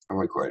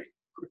recording.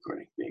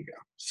 There you go.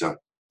 So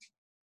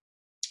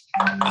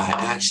I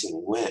actually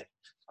went.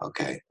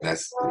 Okay, let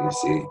me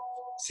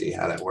see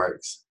how that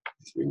works.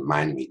 It's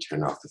reminding me,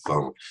 turn off the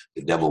phone.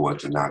 The devil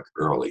wants to knock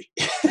early.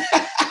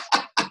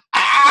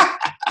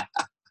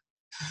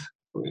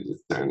 Let me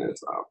just turn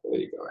this off. There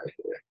you go, right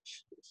there.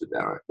 Put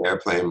down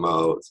airplane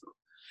mode. So,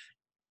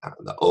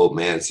 the old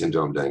man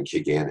syndrome doesn't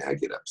kick in. I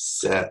get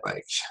upset,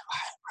 like, why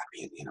am I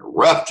being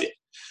interrupted?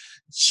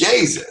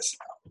 Jesus.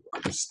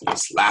 I'm just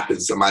slapping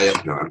somebody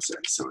up. No, I'm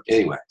sorry. So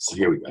anyway, so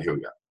here we go.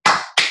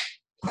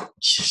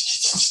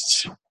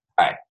 All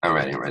right, I'm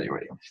ready.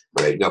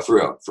 Ready? No, for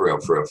real.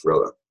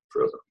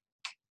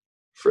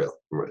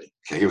 I'm ready.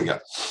 Okay, here we go.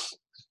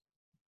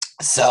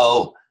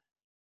 So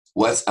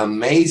what's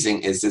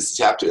amazing is this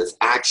chapter is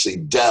actually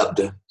dubbed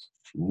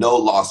No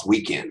Lost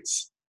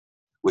Weekends,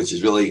 which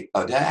is really,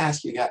 did I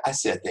ask you guys? I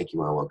said thank you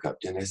when I woke up.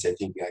 Didn't I say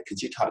thank you guys? Could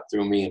you talk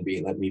through me and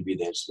let me be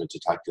the instrument to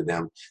talk to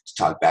them, to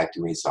talk back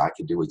to me so I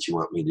can do what you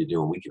want me to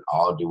do, and we can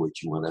all do what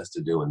you want us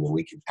to do, and then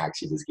we can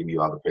actually just give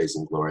you all the praise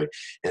and glory,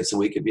 and so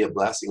we could be a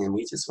blessing, and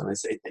we just want to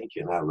say thank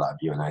you, and I love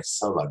you, and I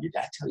so love you.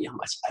 Did I tell you how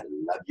much I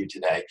love you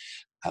today?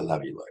 I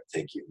love you, Lord.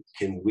 Thank you.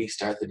 Can we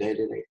start the day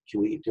today?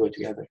 Can we do it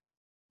together?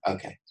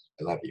 Okay.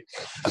 I love you.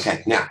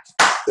 Okay, now,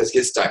 let's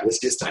get started. Okay,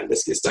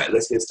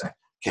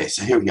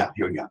 so here we go.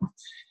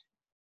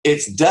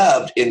 It's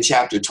dubbed in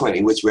chapter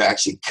 20, which we're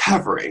actually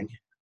covering,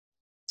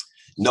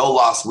 No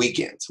Lost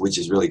Weekends, which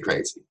is really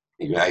crazy,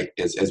 right,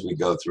 as we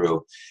go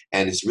through.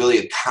 And it's really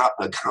a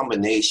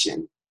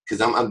combination,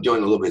 because I'm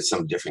doing a little bit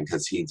something different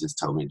because he just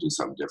told me to do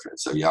something different.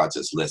 So y'all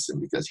just listen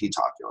because he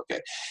talking,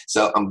 okay?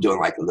 So I'm doing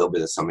like a little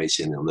bit of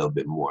summation and a little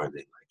bit more, and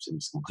then I'm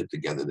just going to put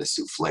together the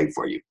souffle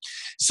for you.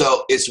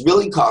 So it's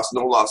really called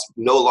No Lost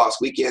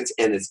Weekends,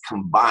 and it's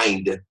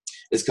combined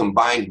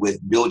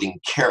with building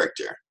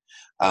character.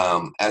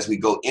 As we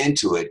go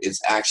into it,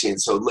 it's actually,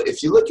 so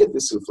if you look at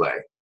the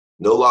souffle,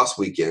 No Lost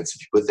Weekends,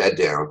 if you put that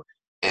down,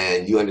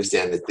 and you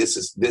understand that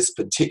this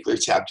particular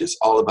chapter is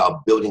all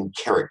about building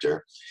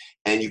character,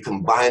 and you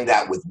combine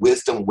that with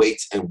wisdom,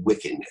 weights, and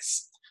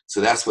wickedness.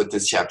 So that's what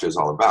this chapter is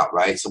all about,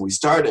 right? So we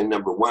start in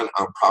number 1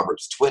 on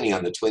Proverbs 20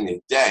 on the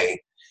 20th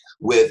day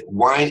with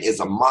wine is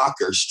a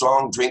mocker,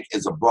 strong drink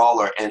is a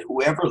brawler, and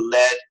whoever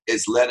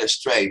is led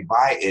astray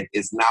by it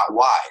is not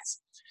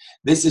wise.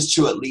 This is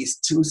true at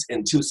least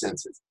in two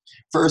senses.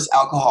 First,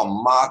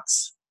 alcohol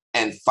mocks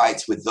and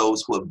fights with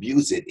those who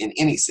abuse it in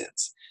any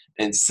sense.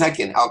 And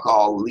second,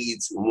 alcohol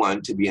leads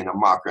one to being a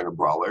mocker and a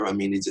brawler. I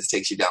mean, it just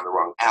takes you down the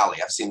wrong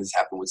alley. I've seen this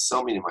happen with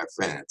so many of my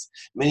friends.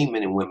 Many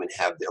men and women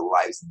have their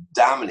lives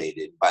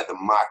dominated by the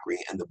mockery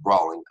and the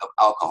brawling of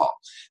alcohol.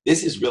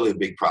 This is really a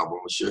big problem.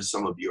 I'm sure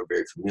some of you are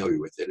very familiar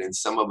with it, and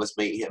some of us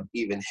may have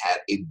even had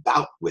a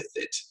bout with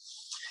it.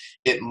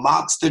 It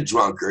mocks the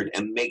drunkard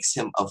and makes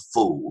him a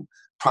fool,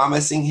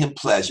 promising him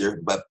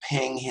pleasure, but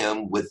paying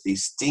him with the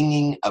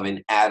stinging of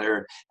an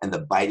adder and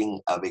the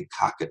biting of a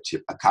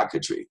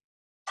cockatoo.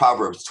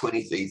 Proverbs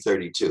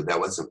 23:32. That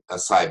wasn't a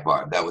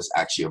sidebar. That was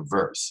actually a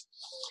verse.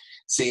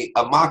 See,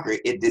 a mocker,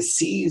 it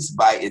deceives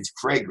by its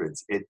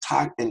fragrance. It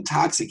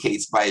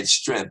intoxicates by its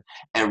strength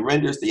and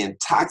renders the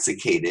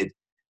intoxicated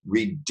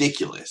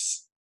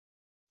ridiculous.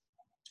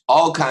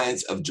 All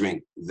kinds of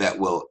drink that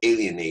will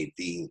alienate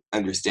the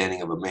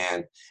understanding of a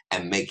man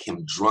and make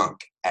him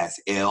drunk, as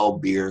ale,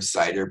 beer,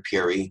 cider,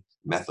 perry,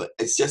 method.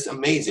 It's just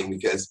amazing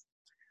because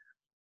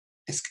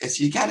it's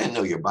you got to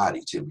know your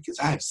body too, because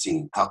I've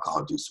seen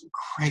alcohol do some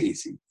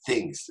crazy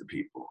things to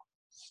people.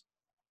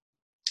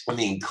 I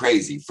mean,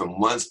 crazy from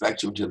one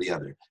spectrum to the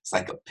other. It's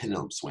like a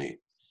pendulum swing.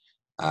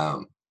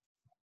 For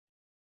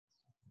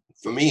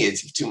me,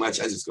 it's too much.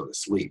 I just go to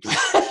sleep.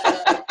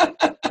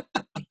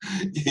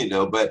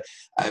 But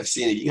I've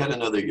seen it. You got to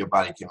know your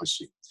body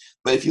chemistry.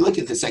 But if you look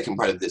at the second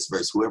part of this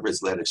verse, whoever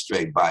is led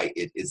astray by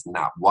it is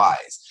not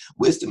wise.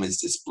 Wisdom is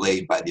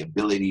displayed by the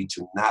ability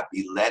to not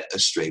be led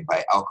astray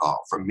by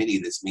alcohol. For many,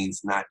 this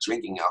means not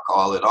drinking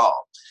alcohol at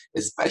all,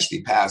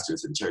 especially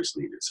pastors and church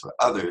leaders. For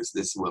others,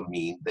 this will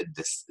mean the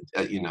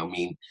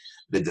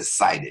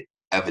decided,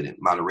 evident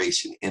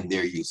moderation in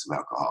their use of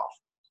alcohol.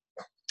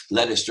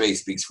 Led astray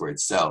speaks for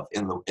itself,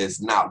 and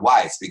is not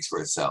wise speaks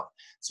for itself.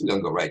 So we're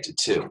going to go right to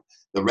 2.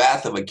 The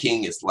wrath of a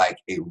king is like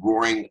a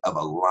roaring of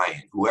a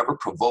lion. Whoever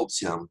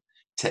provokes him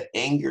to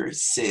anger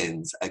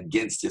sins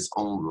against his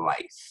own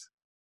life.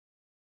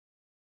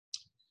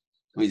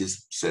 Let me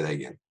just say that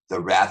again. The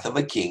wrath of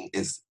a king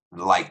is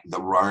like the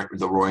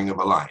roaring of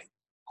a lion.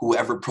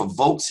 Whoever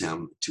provokes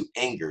him to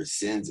anger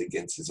sins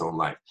against his own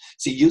life.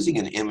 See, using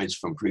an image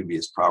from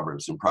previous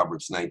Proverbs, in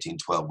Proverbs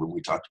 19:12, when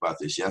we talked about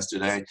this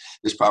yesterday,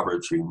 this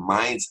Proverbs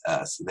reminds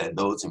us that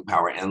those in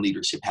power and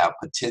leadership have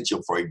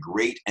potential for a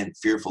great and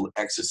fearful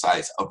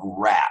exercise of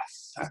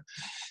wrath.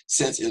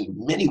 Since in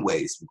many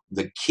ways,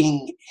 the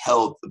king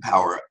held the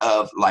power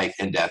of life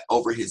and death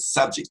over his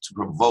subjects, to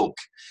provoke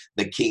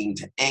the king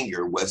to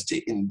anger was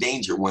to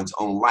endanger one's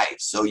own life.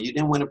 So you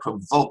didn't want to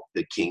provoke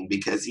the king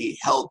because he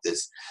held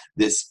this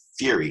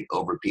fury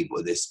over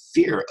people, this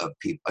fear of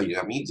people. You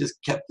know, I mean, he just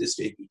kept this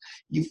fear.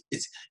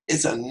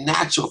 It's a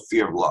natural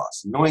fear of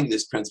loss. Knowing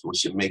this principle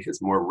should make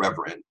us more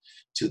reverent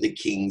to the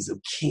kings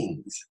of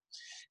kings.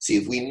 See,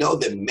 if we know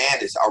that man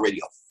is already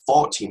a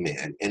faulty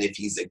man, and if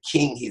he's a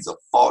king, he's a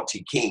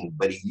faulty king,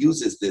 but he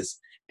uses this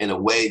in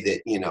a way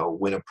that, you know,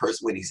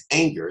 when he's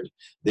angered,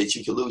 that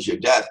you can lose your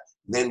death,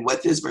 then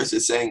what this verse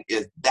is saying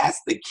is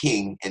that's the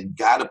king and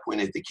God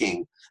appointed the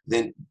king,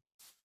 then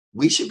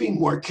we should be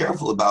more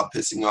careful about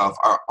pissing off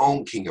our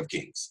own king of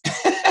kings.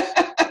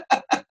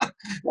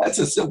 That's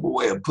a simple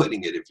way of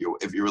putting it if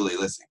you're really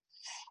listening.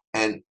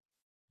 And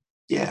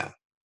yeah,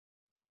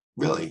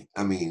 really,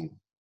 I mean,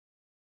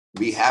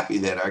 be happy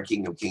that our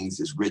King of Kings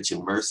is rich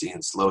in mercy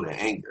and slow to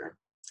anger.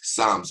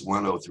 Psalms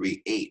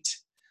 103:8.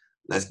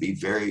 Let's be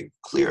very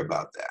clear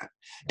about that.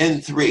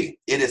 And 3,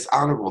 it is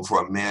honorable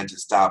for a man to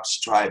stop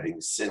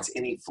striving, since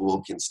any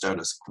fool can start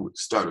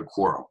a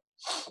quarrel.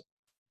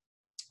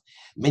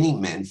 Many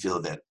men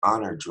feel that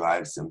honor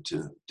drives them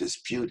to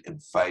dispute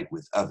and fight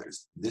with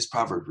others. This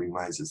proverb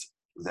reminds us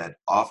that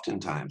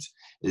oftentimes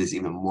it is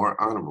even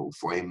more honorable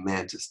for a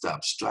man to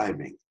stop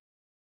striving.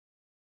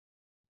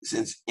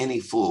 Since any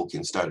fool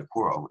can start a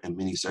quarrel in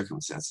many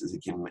circumstances,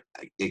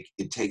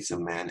 it takes a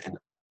man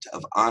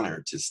of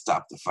honor to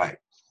stop the fight.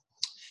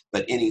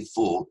 But any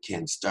fool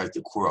can start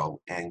the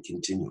quarrel and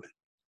continue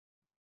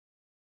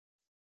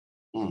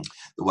it.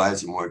 The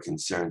wise are more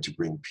concerned to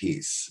bring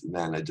peace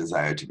than a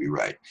desire to be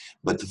right.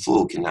 But the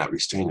fool cannot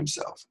restrain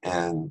himself,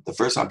 and the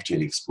first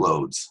opportunity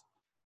explodes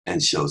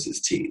and shows his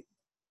teeth.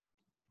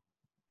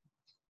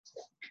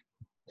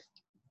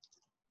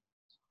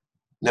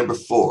 Number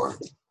 4.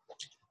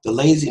 The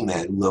lazy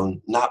man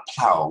will not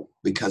plow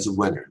because of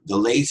winter. The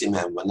lazy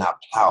man will not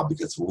plow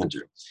because of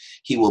winter.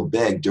 He will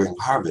beg during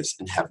harvest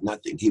and have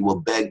nothing. He will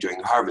beg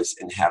during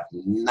harvest and have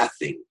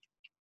nothing.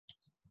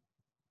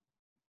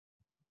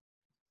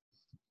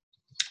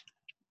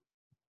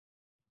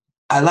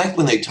 I like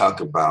when they talk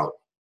about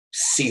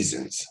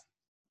seasons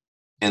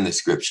in the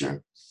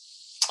scripture.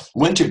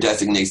 Winter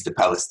designates the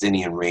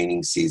Palestinian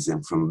rainy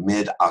season from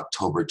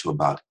mid-October to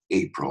about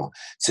April.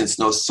 Since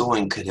no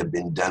sowing could have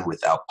been done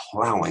without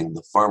plowing,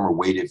 the farmer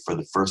waited for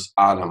the first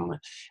autumn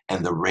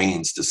and the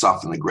rains to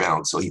soften the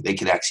ground so they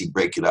could actually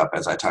break it up,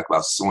 as I talk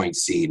about sowing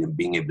seed and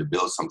being able to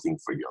build something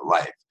for your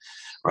life,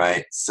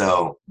 right?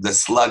 So the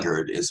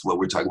sluggard is what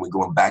we're talking about.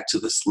 We're going back to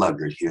the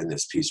sluggard here in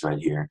this piece right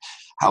here.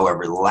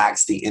 However,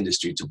 lacks the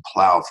industry to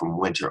plow from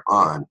winter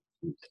on.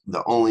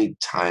 The only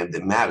time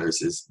that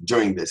matters is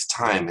during this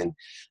time, and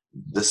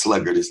the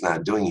sluggard is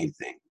not doing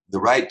anything. The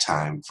right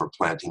time for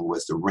planting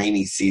was the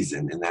rainy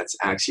season, and that's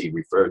actually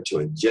referred to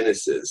in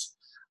Genesis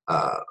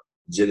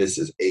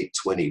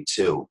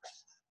 8:22.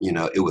 You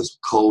know, it was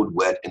cold,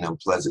 wet, and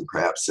unpleasant.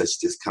 Perhaps such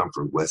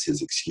discomfort was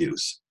his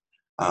excuse.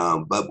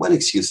 But what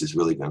excuse is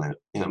really going to,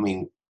 I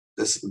mean,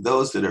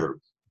 those that are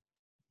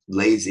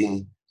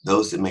lazy,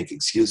 those that make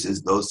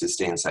excuses, those that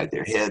stay inside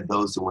their head,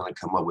 those that want to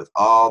come up with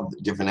all the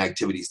different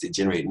activities that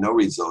generate no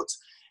results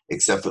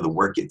except for the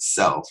work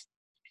itself.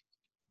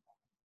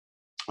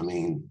 I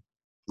mean,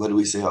 what do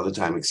we say all the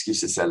time?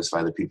 Excuses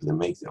satisfy the people that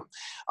make them.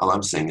 All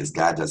I'm saying is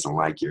God doesn't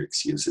like your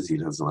excuses. He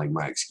doesn't like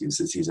my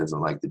excuses. He doesn't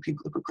like the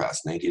people that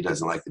procrastinate. He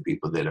doesn't like the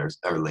people that are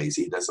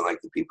lazy. He doesn't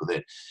like the people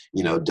that,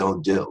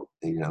 don't do.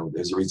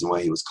 There's a reason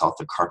why he was called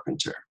the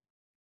carpenter.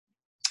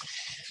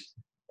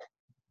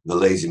 The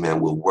lazy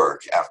man will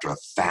work after a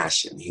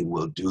fashion. He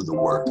will do the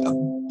work of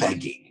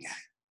begging,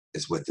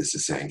 is what this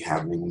is saying,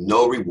 having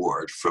no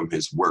reward from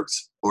his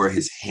works or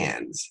his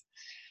hands.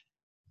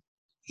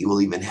 He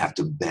will even have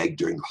to beg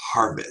during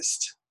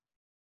harvest.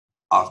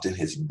 Often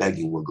his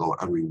begging will go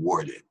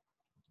unrewarded.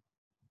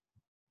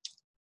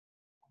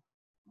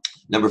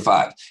 Number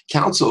 5,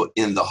 counsel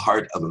in the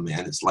heart of a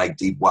man is like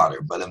deep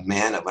water, but a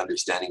man of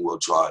understanding will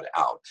draw it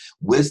out.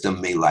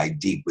 Wisdom may lie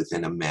deep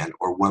within a man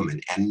or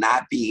woman and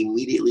not be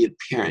immediately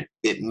apparent.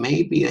 It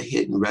may be a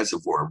hidden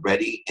reservoir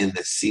ready in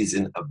the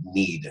season of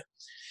need.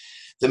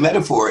 The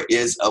metaphor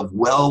is of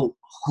well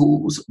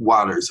whose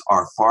waters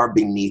are far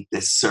beneath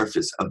the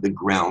surface of the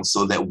ground,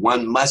 so that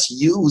one must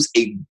use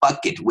a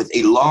bucket with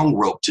a long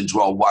rope to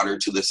draw water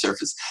to the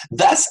surface.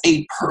 Thus,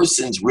 a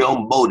person's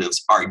real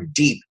motives are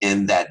deep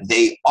in that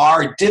they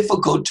are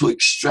difficult to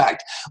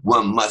extract.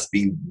 One must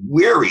be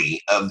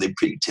weary of the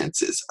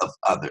pretenses of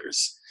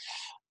others.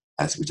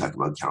 As we talk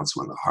about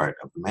counsel in the heart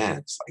of man,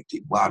 it's like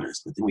deep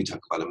waters. But then we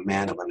talk about a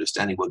man of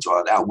understanding will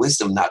draw it out.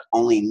 Wisdom not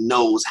only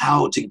knows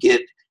how to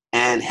get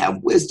and have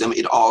wisdom,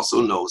 it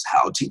also knows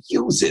how to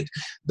use it.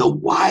 The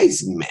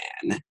wise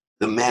man,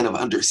 the man of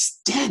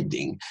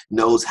understanding,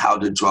 knows how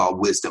to draw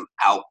wisdom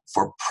out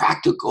for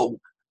practical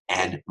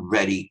and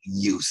ready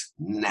use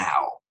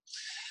now.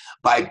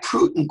 By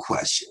prudent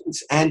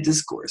questions and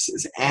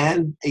discourses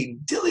and a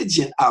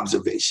diligent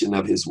observation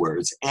of his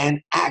words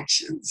and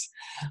actions,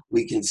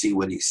 we can see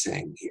what he's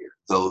saying here.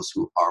 Those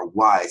who are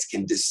wise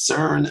can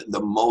discern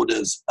the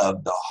motives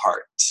of the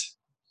heart.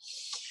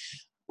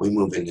 We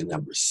move into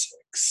number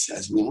 6.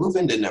 As we move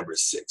into number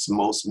 6,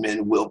 most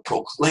men will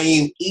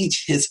proclaim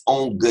each his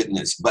own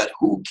goodness, but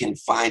who can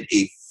find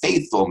a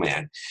faithful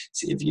man?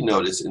 See, if you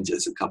notice in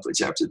just a couple of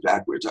chapters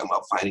back, we were talking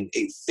about finding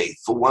a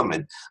faithful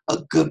woman, a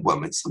good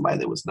woman, somebody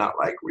that was not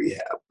like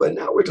Rehab. But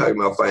now we're talking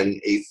about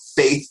finding a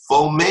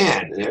faithful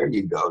man. There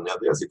you go. Now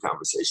there's a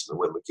conversation the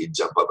women can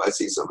jump up. I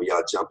see some of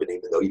y'all jumping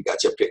even though you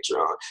got your picture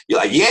on. You're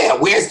like, yeah,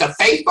 where's the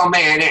faithful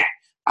man at?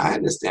 I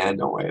understand.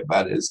 Don't worry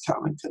about it. It's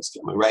coming. It's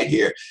coming right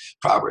here.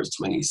 Proverbs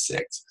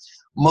 26.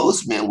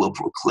 Most men will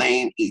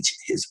proclaim each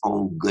his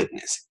own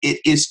goodness. It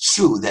is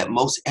true that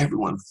most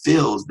everyone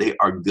feels they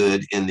are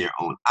good in their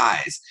own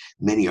eyes.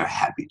 Many are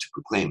happy to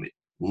proclaim it,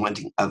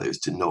 wanting others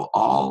to know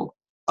all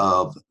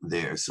of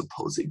their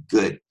supposed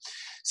good.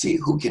 See,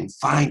 who can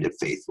find a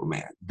faithful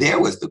man? There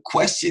was the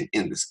question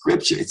in the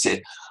scripture. It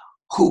said,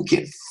 who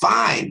can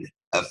find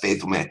a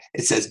faithful man?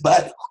 It says,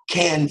 but who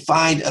can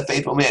find a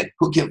faithful man?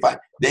 Who can find?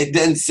 It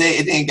doesn't say,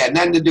 it ain't got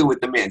nothing to do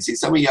with the man. See,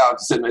 some of y'all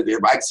sitting right there,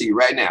 I can see you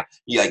right now.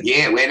 You're like,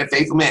 yeah, we're a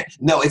faithful man.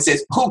 No, it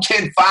says, who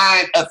can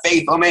find a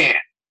faithful man?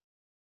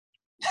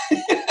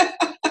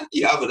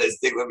 Y'all gonna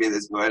stick with me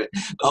this morning.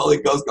 The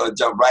Holy Ghost gonna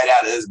jump right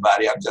out of this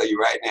body. I'm telling you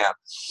right now.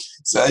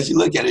 So as you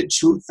look at it,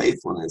 true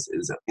faithfulness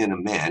in a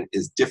man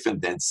is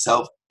different than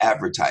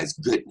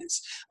self-advertised goodness.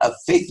 A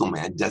faithful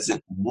man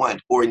doesn't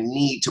want or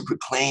need to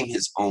proclaim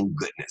his own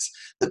goodness.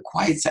 The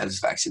quiet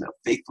satisfaction of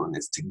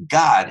faithfulness to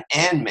God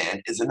and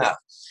man is enough.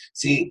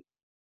 See,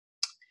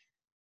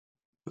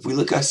 if we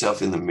look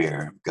ourselves in the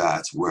mirror of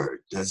God's word,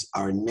 does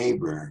our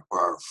neighbor or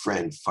our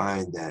friend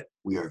find that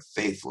we are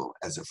faithful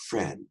as a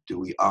friend? Do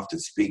we often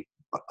speak,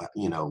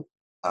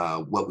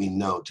 what we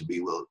know to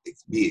will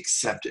be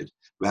accepted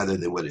rather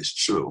than what is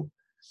true?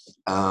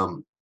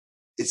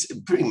 It's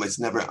pretty much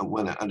never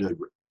want to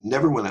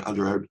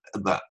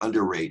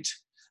underrate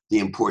the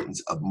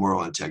importance of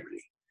moral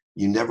integrity.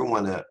 You never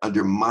want to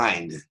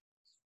undermine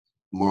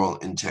moral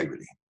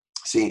integrity.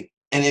 See,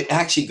 and it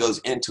actually goes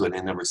into it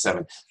in number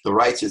 7. The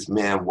righteous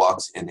man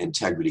walks in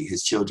integrity.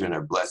 His children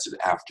are blessed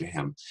after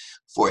him.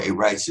 For a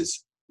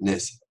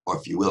righteousness, or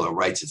if you will, a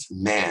righteous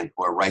man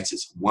or a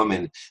righteous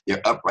woman, their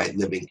upright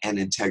living and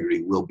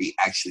integrity will be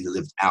actually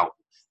lived out.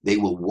 They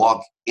will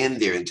walk in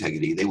their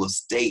integrity. They will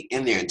stay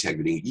in their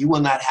integrity. You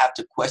will not have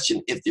to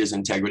question if there's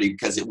integrity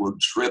because it will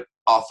drip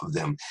off of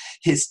them.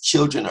 His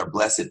children are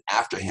blessed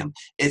after him.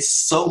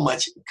 It's so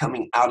much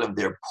coming out of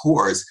their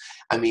pores.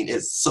 I mean,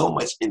 it's so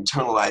much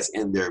internalized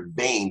in their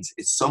veins.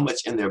 It's so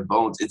much in their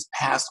bones. It's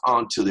passed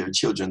on to their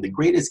children. The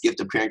greatest gift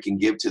a parent can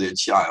give to their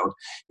child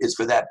is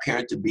for that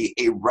parent to be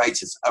a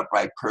righteous,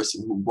 upright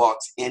person who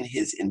walks in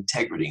his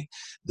integrity.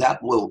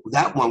 That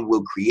one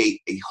will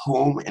create a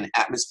home, an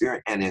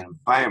atmosphere, and an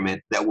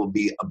environment that will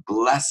be a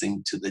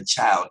blessing to the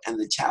child and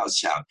the child's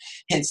child.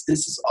 Hence,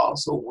 this is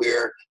also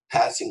where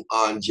passing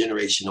on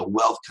generational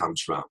wealth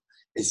comes from.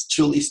 It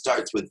truly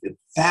starts with the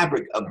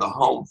fabric of the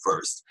home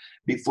first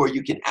before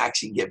you can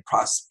actually get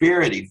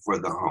prosperity for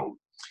the home.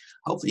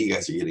 Hopefully you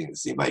guys are getting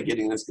this. Anybody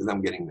getting this? Because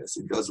I'm getting this.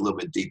 It goes a little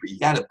bit deeper. You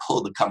got to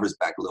pull the covers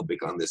back a little bit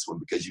on this one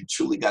because you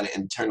truly got to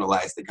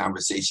internalize the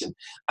conversation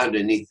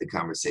underneath the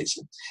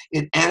conversation.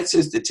 It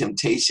answers the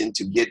temptation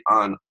to get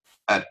on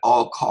at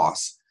all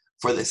costs.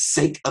 For the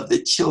sake of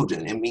the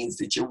children, it means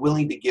that you're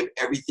willing to give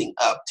everything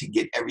up to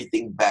get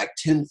everything back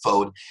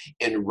tenfold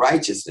in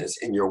righteousness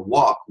in your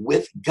walk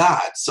with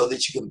God so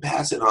that you can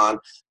pass it on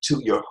to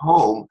your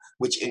home,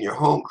 which in your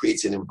home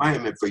creates an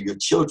environment for your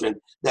children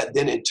that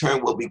then in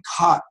turn will be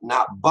caught,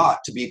 not bought,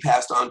 to be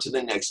passed on to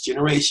the next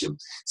generation.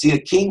 See, a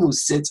king who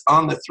sits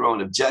on the throne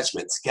of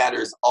judgment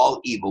scatters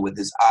all evil with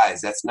his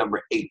eyes. That's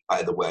number 8,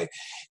 by the way.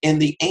 In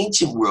the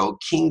ancient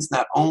world, kings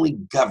not only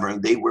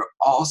governed, they were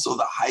also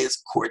the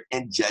highest court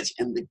and judge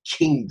in the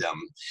kingdom.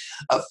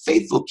 A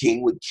faithful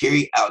king would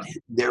carry out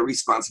their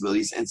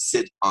responsibilities and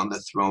sit on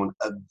the throne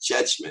of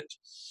judgment.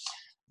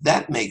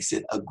 That makes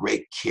it a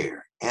great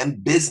care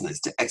and business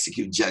to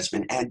execute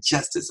judgment and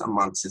justice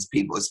amongst his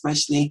people,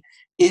 especially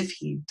if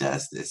he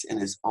does this in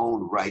his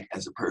own right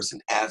as a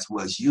person, as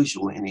was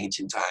usual in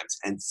ancient times,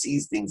 and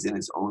sees things in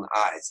his own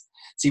eyes.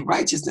 See,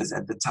 righteousness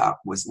at the top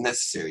was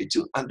necessary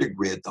to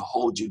undergird the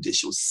whole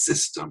judicial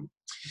system.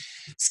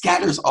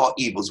 Scatters all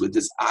evils with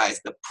his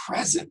eyes. The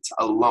present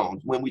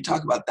alone, when we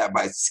talk about that,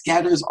 by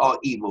scatters all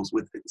evils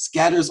with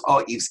scatters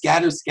all evil,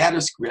 scatters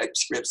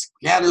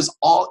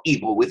all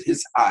evil with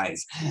his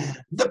eyes.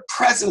 The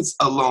presence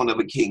alone of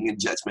a king in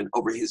judgment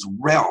over his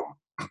realm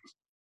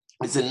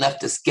is enough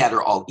to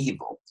scatter all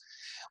evil.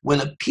 When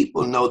a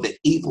people know that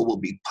evil will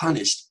be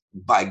punished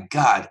by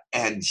God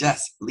and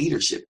just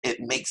leadership,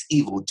 it makes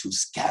evil to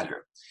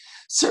scatter.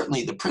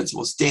 Certainly, the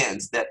principle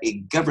stands that a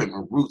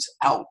government roots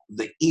out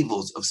the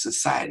evils of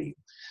society.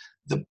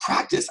 The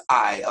practiced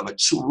eye of a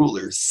true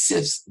ruler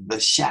sifts the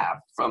chaff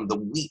from the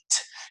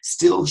wheat.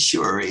 Still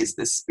sure is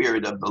the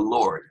spirit of the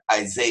Lord,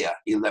 Isaiah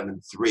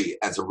 11:3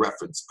 as a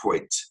reference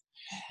point.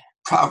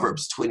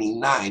 Proverbs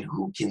 29,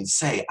 who can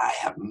say, I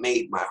have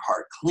made my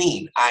heart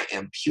clean, I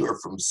am pure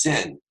from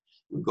sin?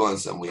 We're going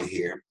somewhere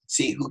here.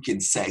 See, who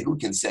can say?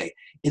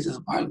 It is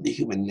a part of the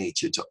human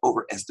nature to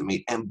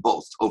overestimate and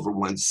boast over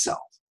oneself.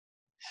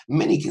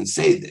 Many can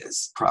say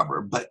this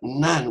proverb, but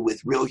none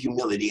with real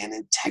humility and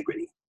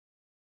integrity.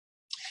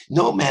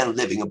 No man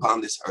living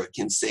upon this earth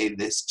can say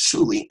this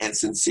truly and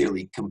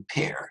sincerely.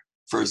 Compare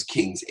 1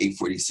 Kings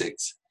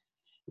 8:46.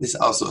 This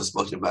also is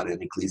spoken about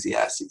in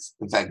Ecclesiastes.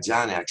 In fact,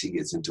 John actually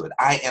gets into it.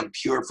 I am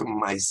pure from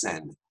my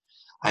sin.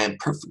 I am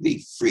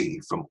perfectly free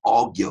from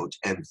all guilt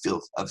and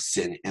filth of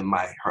sin in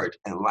my heart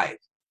and life.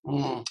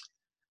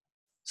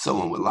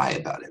 Someone would lie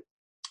about it.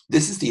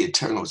 This is the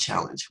eternal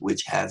challenge,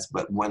 which has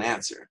but one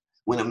answer.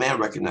 When a man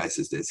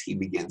recognizes this, he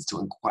begins to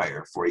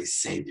inquire for a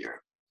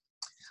savior.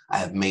 I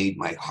have made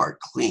my heart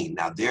clean.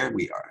 Now there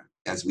we are,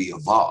 as we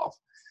evolve.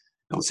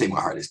 Don't say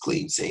my heart is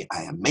clean. Say,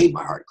 I have made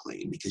my heart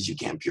clean, because you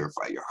can't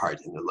purify your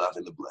heart in the love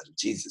and the blood of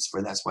Jesus.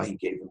 For that's why he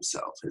gave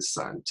himself, his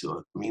son,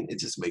 to, it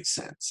just makes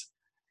sense.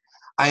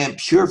 I am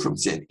pure from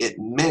sin. It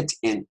meant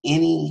in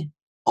any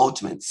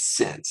ultimate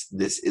sense,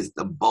 this is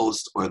the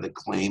boast or the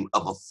claim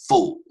of a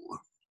fool.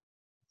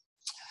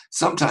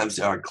 Sometimes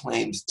there are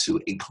claims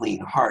to a clean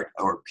heart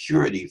or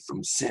purity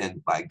from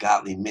sin by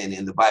godly men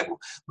in the Bible,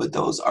 but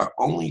those are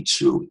only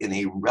true in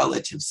a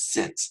relative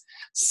sense,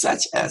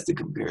 such as the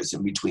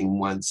comparison between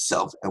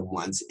oneself and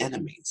one's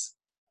enemies.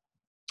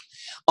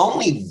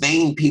 Only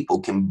vain people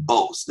can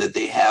boast that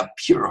they have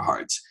pure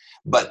hearts,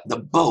 but the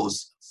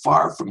boast,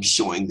 far from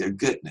showing their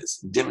goodness,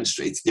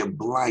 demonstrates their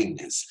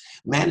blindness.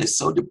 Man is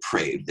so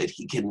depraved that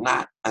he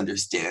cannot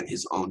understand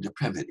his own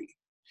depravity.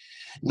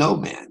 No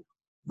man,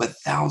 but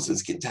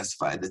thousands can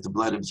testify that the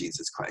blood of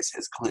Jesus Christ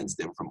has cleansed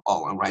them from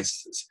all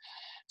unrighteousness.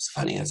 It's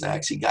funny, as I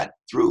actually got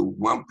through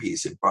one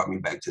piece, it brought me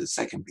back to the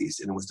second piece,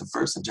 and it was the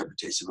first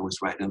interpretation that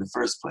was right in the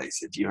first place.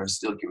 If you are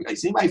still curious,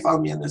 is anybody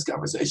follow me in this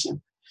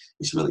conversation?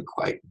 It's really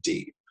quite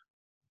deep.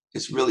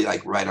 It's really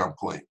like right on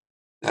point.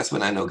 That's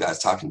when I know God's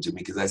talking to me,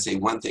 because I say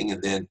one thing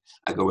and then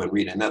I go and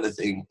read another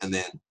thing, and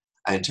then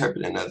I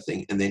interpret another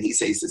thing, and then he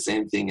says the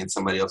same thing in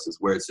somebody else's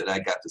words that I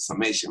got the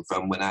summation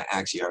from when I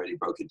actually already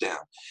broke it down.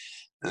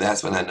 And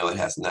that's when I know it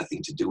has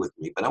nothing to do with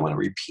me. But I want to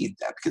repeat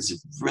that because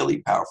it's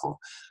really powerful.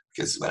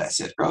 Because what I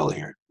said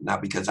earlier,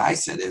 not because I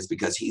said it, it's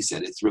because he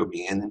said it through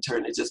me. And in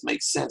turn, it just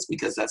makes sense,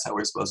 because that's how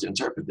we're supposed to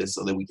interpret this,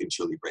 so that we can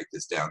truly break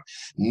this down.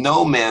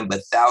 No man,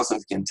 but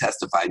thousands can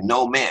testify.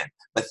 No man,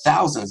 but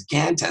thousands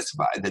can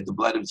testify that the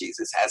blood of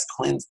Jesus has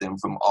cleansed them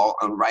from all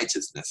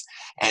unrighteousness.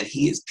 And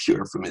he is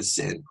pure from his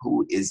sin,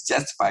 who is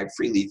justified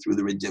freely through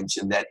the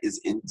redemption that is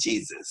in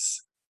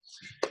Jesus.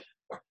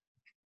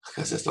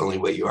 Because that's the only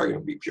way you are going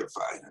to be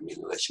purified.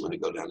 Unless you want to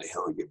go down the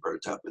hill and get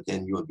burnt up, but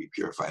then you will be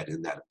purified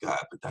in that of God.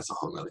 But that's a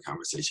whole other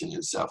conversation in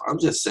itself. I'm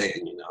just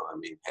saying,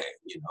 hey,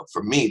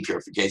 for me,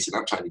 purification,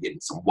 I'm trying to get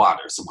in some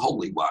water, some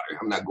holy water.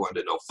 I'm not going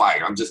to no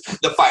fire. I'm just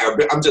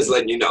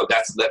letting you know.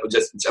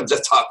 I'm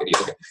just talking to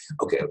you.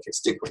 Okay,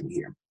 stick with me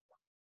here.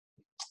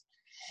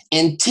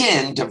 In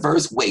 10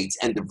 diverse weights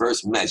and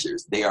diverse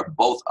measures, they are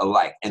both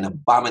alike, an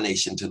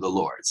abomination to the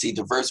Lord. See,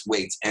 diverse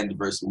weights and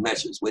diverse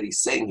measures. What he's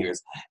saying here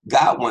is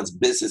God wants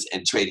business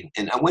and trading.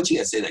 And I want you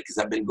to say that, because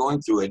I've been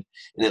going through it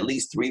in at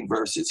least 3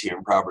 verses here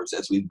in Proverbs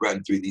as we've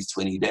run through these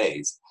 20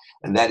 days.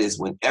 And that is,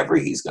 whenever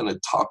he's going to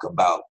talk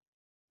about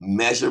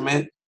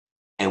measurement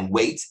and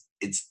weights,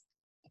 it's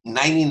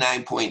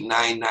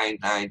 99.999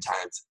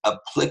 times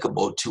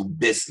applicable to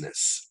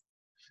business,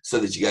 so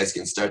that you guys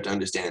can start to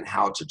understand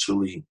how to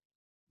truly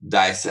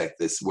dissect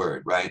this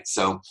word, right?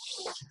 So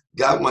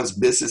God wants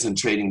business and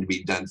trading to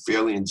be done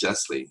fairly and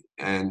justly,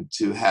 and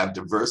to have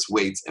diverse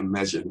weights and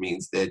measure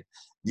means that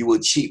you will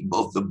cheat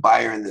both the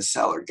buyer and the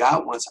seller.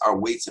 God wants our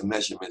weights and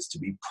measurements to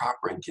be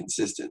proper and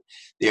consistent.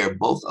 They are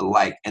both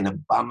alike, an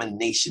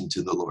abomination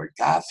to the Lord.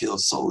 God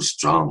feels so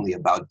strongly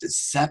about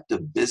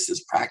deceptive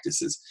business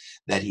practices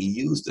that he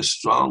used the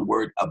strong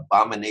word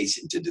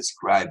abomination to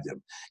describe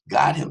them.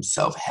 God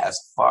himself has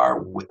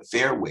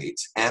fair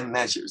weights and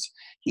measures.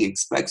 He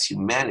expects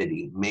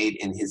humanity made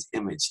in his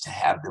image to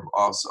have them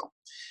also.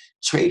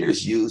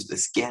 Traders use the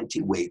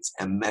scanty weights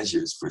and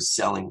measures for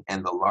selling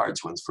and the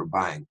large ones for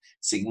buying.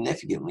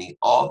 Significantly,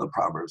 all the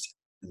proverbs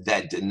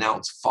that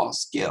denounce false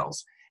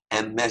scales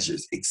and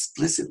measures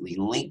explicitly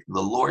link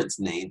the Lord's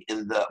name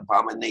in the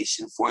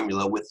abomination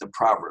formula with the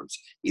Proverbs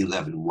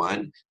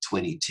 11:1,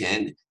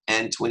 20:10,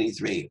 and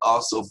 23,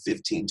 also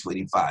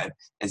 15:25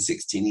 and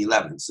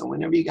 16:11. So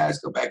whenever you guys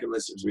go back and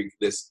listen to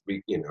this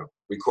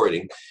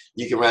recording,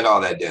 you can write all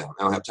that down.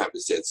 I don't have time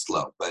to say it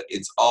slow, but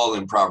it's all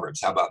in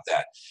Proverbs. How about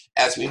that?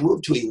 As we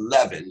move to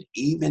 11,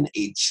 even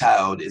a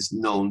child is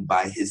known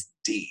by his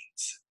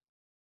deeds,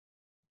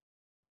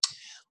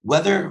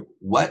 whether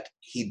what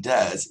he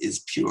does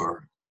is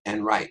pure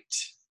and right.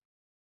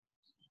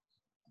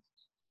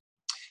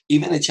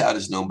 Even a child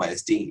is known by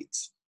his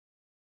deeds.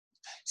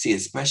 See,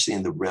 especially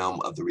in the realm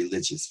of the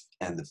religious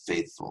and the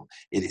faithful,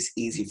 it is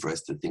easy for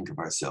us to think of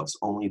ourselves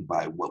only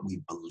by what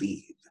we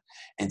believe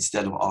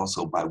instead of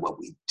also by what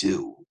we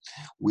do.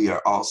 We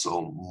are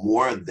also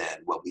more than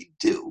what we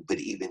do,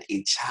 but even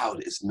a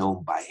child is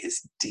known by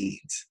his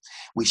deeds.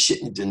 We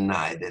shouldn't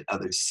deny that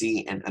others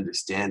see and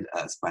understand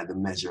us by the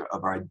measure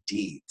of our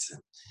deeds.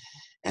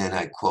 And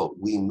I quote,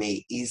 we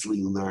may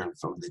easily learn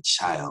from the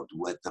child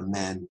what the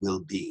man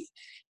will be.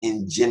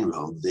 In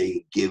general,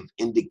 they give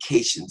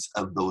indications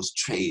of those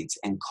trades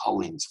and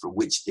callings for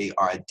which they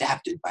are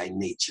adapted by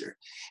nature.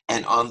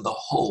 And on the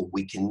whole,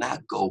 we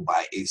cannot go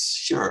by a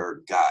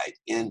surer guide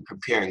in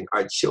preparing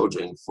our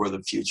children for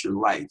the future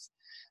life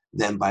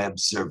than by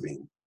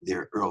observing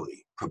their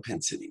early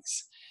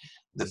propensities.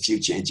 The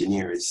future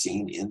engineer is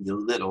seen in the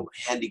little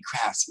handy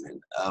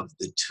craftsman of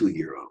the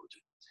 2-year-old.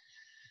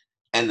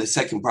 And the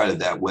second part of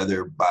that,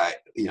 whether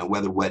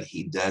what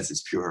he does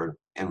is pure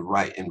and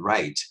right,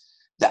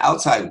 the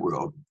outside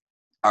world,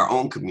 our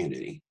own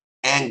community,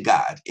 and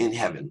God in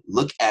heaven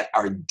look at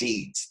our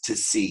deeds to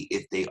see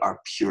if they are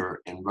pure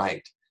and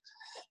right.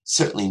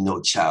 Certainly no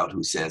child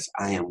who says,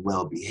 I am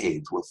well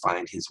behaved, will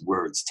find his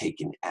words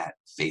taken at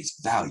face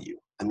value.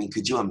 I mean,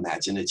 could you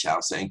imagine a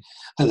child saying,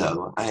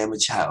 hello, I am a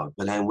child,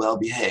 but I'm well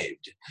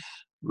behaved?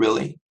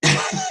 Really?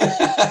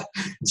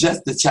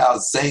 Just the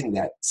child saying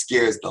that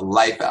scares the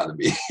life out of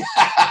me.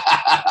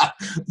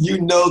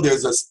 You know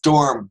there's a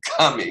storm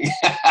coming.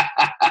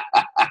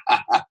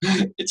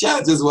 The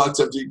child just walks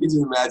up to you. Can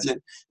you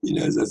imagine?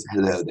 Says,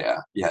 hello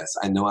there. Yes,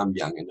 I know I'm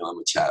young. I know I'm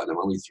a child. I'm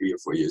only 3 or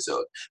 4 years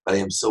old, but I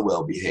am so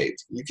well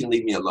behaved. You can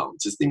leave me alone.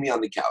 Just leave me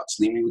on the couch.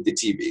 Leave me with the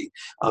TV.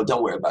 Oh,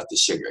 don't worry about the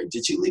sugar.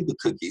 Did you leave the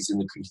cookies in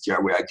the cookie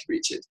jar where I could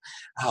reach it?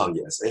 Oh,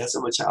 yes,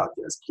 I'm a child.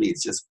 Yes,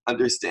 please just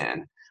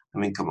understand. I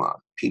mean, come on.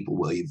 People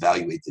will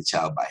evaluate the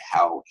child by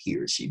how he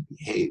or she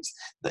behaves.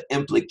 The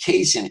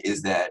implication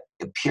is that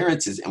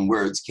appearances and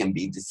words can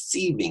be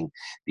deceiving.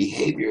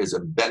 Behavior is a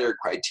better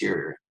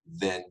criteria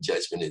than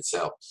judgment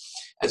itself.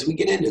 As we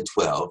get into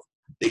 12,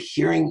 the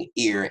hearing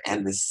ear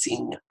and the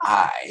seeing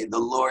eye, the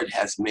Lord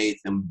has made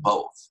them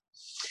both.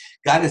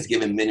 God has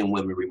given men and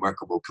women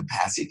remarkable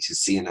capacity to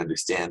see and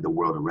understand the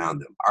world around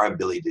them. Our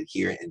ability to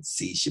hear and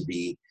see should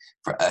be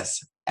for us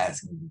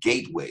as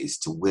gateways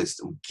to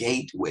wisdom,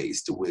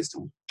 gateways to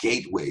wisdom,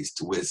 gateways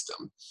to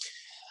wisdom.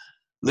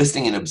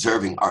 Listening and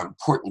observing are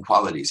important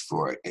qualities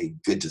for a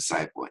good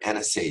disciple, and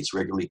a sage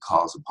regularly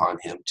calls upon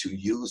him to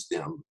use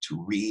them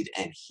to read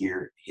and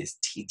hear his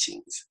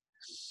teachings.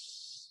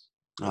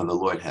 Now, the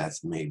Lord has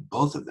made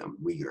both of them.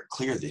 We are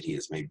clear that he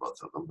has made both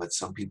of them, but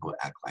some people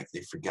act like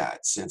they forgot.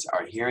 Since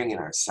our hearing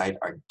and our sight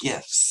are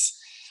gifts,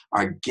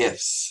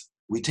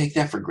 we take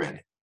that for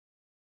granted.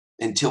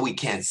 Until we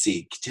can't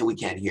see, till we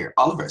can't hear,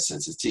 all of our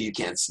senses, till you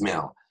can't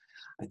smell.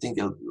 I think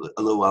a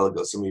little while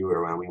ago, some of you were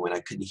around me when I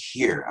couldn't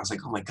hear. I was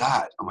like, oh my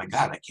God,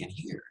 I can't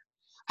hear.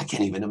 I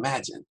can't even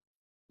imagine.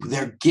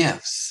 They're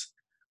gifts.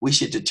 We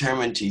should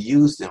determine to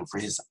use them for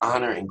his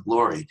honor and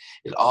glory.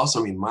 It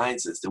also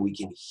reminds us that we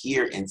can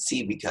hear and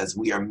see because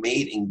we are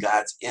made in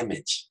God's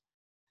image.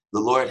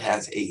 The Lord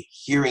has a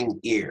hearing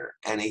ear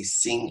and a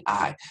seeing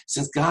eye.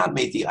 Since God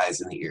made the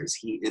eyes and the ears,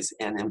 he is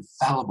an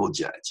infallible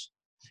judge.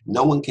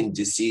 No one can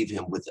deceive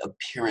him with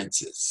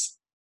appearances.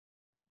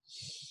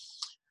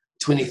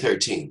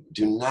 2013,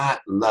 do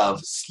not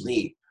love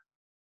sleep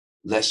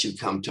lest you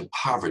come to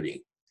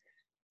poverty.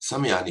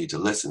 Some of y'all need to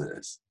listen to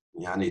this.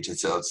 Y'all need to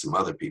tell some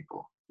other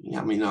people.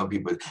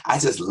 People, I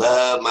just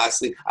love my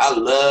sleep. I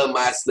love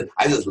my sleep.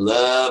 I just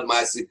love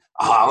my sleep.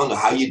 Oh, I don't know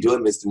how you do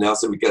it, Mr.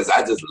 Nelson, because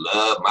I just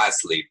love my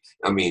sleep.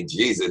 I mean,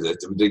 Jesus,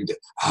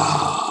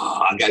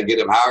 I got to get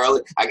up how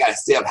early? I got to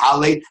stay up how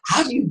late?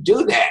 How do you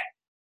do that?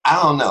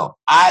 I don't know.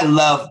 I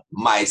love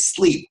my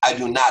sleep. I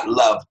do not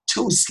love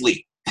to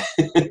sleep.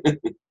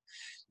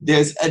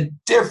 There's a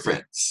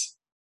difference.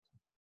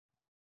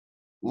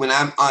 When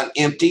I'm on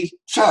empty,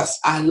 trust,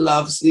 I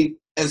love sleep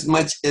as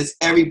much as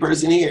every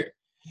person here.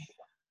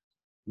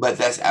 But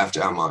that's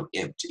after I'm on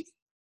empty.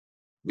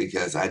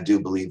 Because I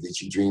do believe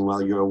that you dream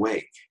while you're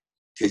awake.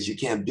 Because you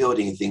can't build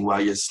anything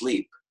while you're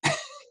asleep.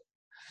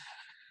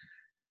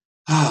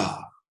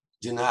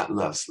 Do not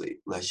love sleep,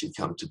 lest you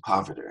come to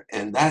poverty.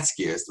 And that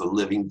scares the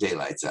living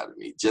daylights out of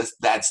me. Just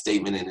that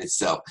statement in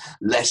itself,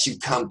 lest you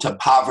come to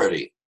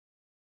poverty.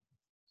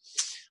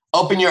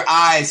 Open your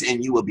eyes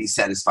and you will be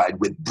satisfied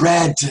with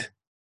bread.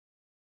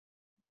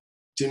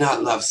 Do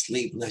not love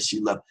sleep, lest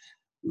you love.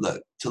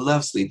 Look, to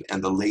love sleep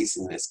and the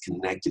laziness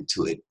connected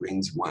to it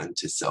brings one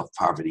to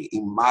self-poverty.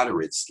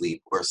 Immoderate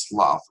sleep or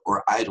sloth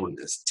or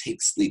idleness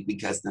takes sleep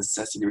because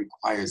necessity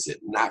requires it,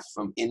 not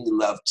from any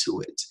love to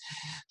it.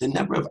 The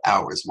number of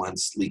hours one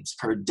sleeps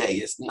per day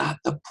is not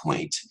the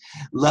point.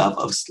 Love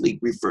of sleep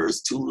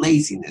refers to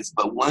laziness,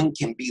 but one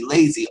can be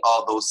lazy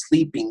although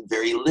sleeping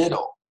very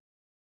little.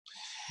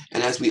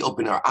 And as we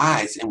open our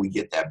eyes and we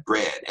get that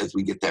bread,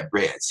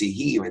 see,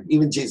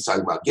 even Jesus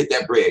talking about, get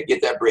that bread.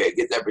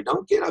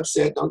 Don't get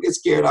upset. Don't get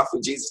scared off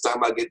when Jesus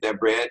talking about get that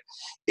bread.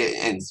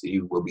 And so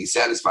you will be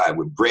satisfied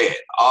with bread,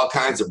 all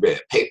kinds of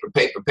bread,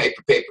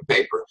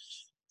 paper.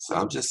 So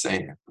I'm just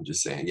saying. I'm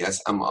just saying.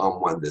 Yes, I'm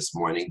on one this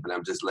morning, but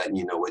I'm just letting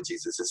you know what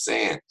Jesus is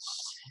saying.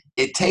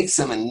 It takes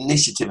some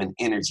initiative and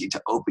energy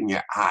to open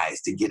your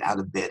eyes, to get out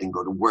of bed and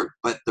go to work,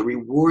 but the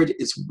reward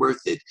is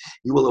worth it.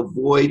 You will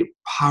avoid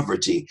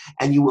poverty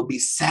and you will be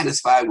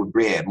satisfied with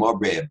bread, more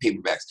bread,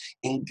 paperbacks.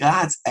 In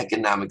God's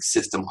economic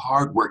system,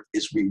 hard work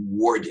is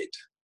rewarded.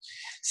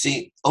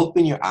 See,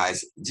 open your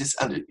eyes, just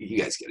under, you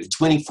guys get it,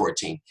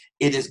 2014.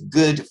 It is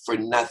good for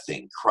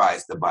nothing,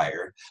 cries the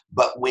buyer,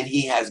 but when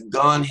he has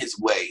gone his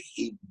way,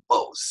 he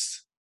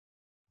boasts.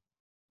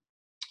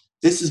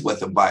 This is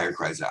what the buyer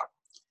cries out.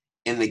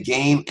 In the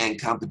game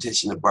and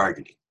competition of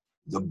bargaining,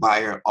 the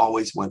buyer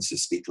always wants to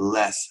speak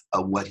less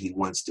of what he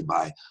wants to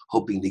buy,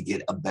 hoping to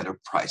get a better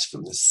price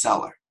from the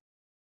seller.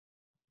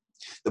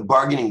 The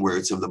bargaining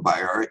words of the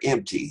buyer are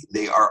empty.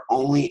 They are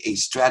only a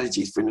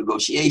strategy for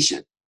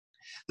negotiation.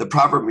 The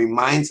proverb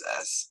reminds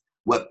us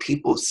what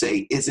people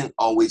say isn't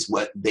always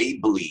what they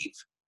believe,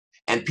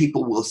 and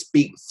people will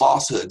speak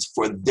falsehoods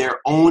for their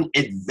own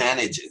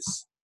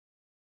advantages.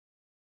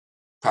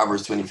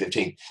 Proverbs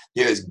 20:15.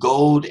 There is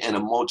gold and a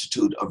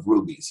multitude of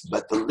rubies,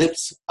 but the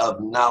lips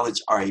of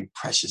knowledge are a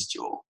precious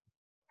jewel.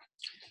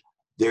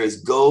 There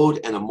is gold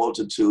and a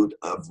multitude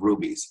of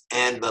rubies,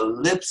 and the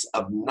lips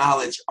of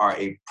knowledge are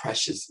a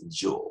precious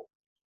jewel.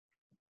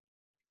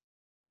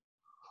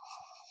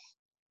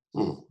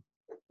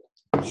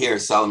 Here,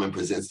 Solomon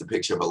presents the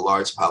picture of a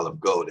large pile of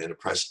gold and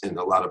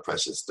a lot of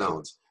precious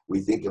stones. We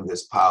think of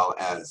this pile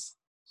as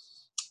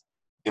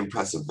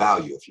impressive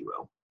value, if you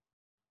will.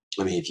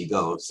 I mean, if you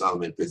go,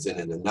 Solomon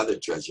presented another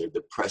treasure,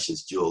 the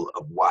precious jewel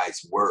of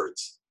wise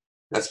words.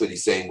 That's what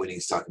he's saying when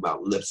he's talking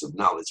about lips of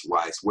knowledge,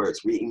 wise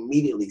words. We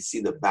immediately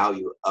see the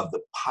value of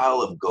the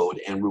pile of gold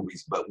and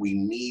rubies, but we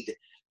need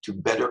to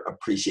better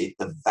appreciate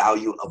the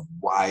value of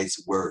wise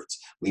words.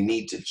 We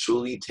need to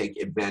truly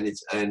take advantage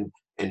and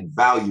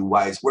value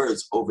wise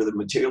words over the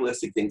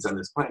materialistic things on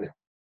this planet.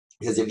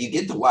 Because if you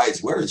get the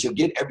wise words, you'll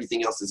get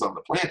everything else that's on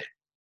the planet.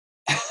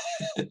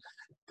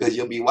 Because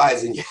you'll be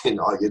wise in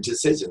all your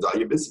decisions, all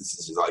your business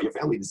decisions, all your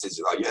family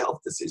decisions, all your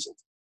health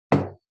decisions.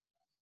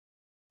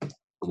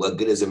 What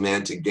good is a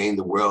man to gain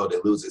the world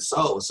and lose his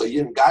soul? So you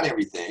didn't got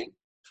everything,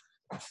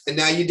 and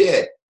now you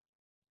did.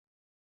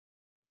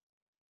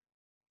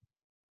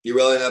 You're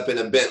rolling up in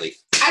a Bentley.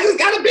 I just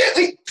got a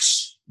Bentley.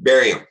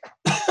 Bury him.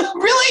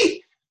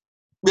 Really?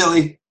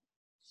 Really?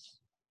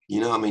 You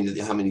know how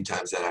many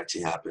times that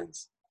actually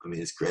happens? I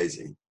mean, it's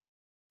crazy.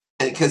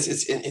 And because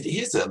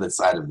here's the other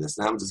side of this.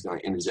 Now I'm just going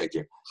to interject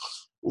here.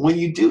 When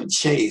you do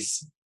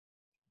chase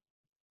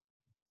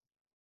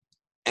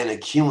and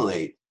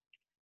accumulate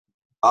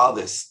all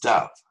this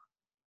stuff,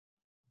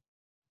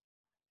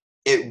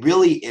 it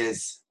really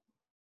is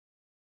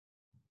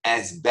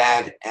as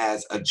bad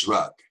as a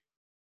drug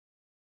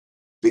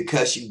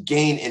because you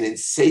gain an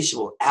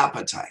insatiable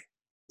appetite.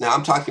 Now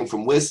I'm talking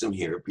from wisdom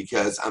here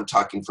because I'm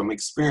talking from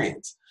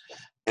experience.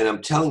 And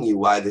I'm telling you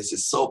why this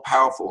is so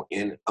powerful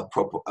and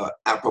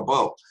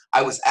apropos.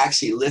 I was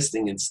actually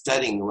listening and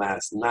studying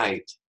last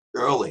night,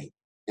 early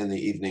in the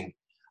evening,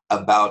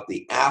 about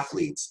the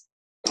athletes.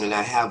 And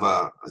I have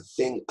a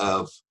thing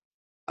of,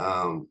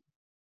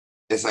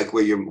 it's like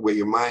where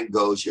your mind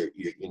goes,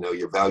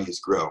 your values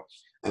grow.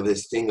 I have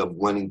this thing of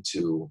wanting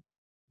to,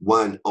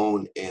 one,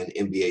 own an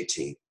NBA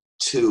team.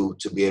 Two,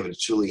 to be able to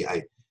truly,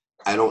 I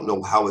don't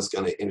know how it's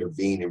going to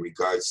intervene in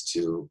regards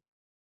to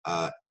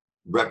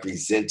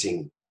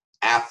representing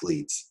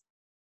athletes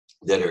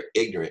that are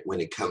ignorant when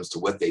it comes to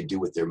what they do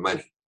with their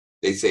money.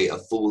 They say a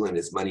fool and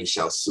his money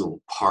shall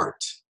soon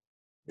part.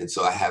 And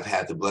so I have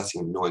had the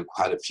blessing of knowing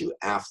quite a few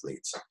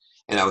athletes.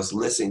 And I was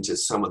listening to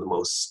some of the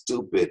most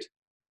stupid,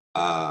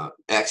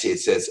 actually it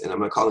says, and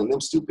I'm not calling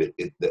them stupid,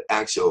 the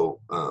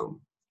actual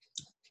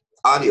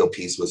audio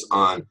piece was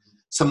on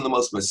some of the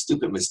most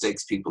stupid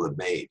mistakes people have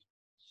made.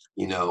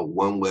 You know,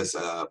 one was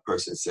a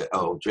person said,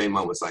 oh,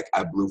 Draymond was like,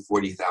 I blew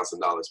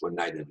 $40,000 one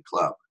night at a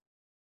club.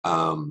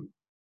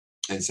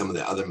 And some of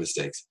the other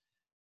mistakes.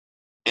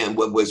 And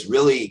what was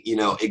really,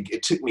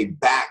 it took me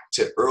back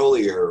to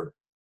earlier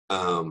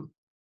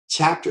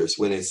chapters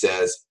when it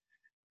says,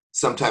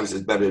 sometimes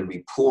it's better to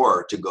be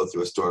poor to go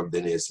through a storm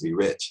than it is to be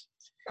rich.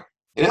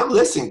 And I'm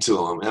listening to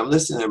them and I'm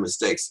listening to their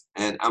mistakes.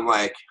 And I'm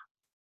like,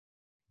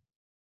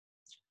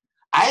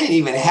 I didn't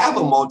even have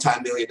a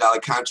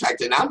multi-million-dollar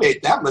contract and I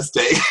made that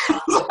mistake.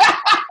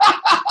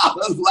 I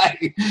was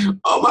like,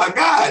 oh my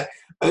God,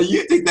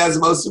 you think that's the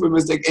most stupid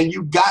mistake and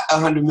you got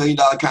 $100 million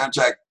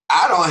contract.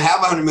 I don't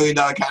have a $100 million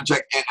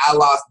contract and I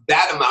lost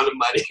that amount of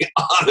money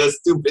on a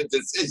stupid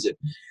decision.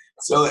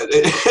 So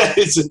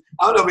it's just,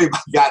 I don't know if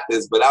anybody got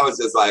this, but I was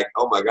just like,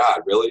 oh my God,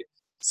 really?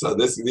 So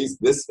this, and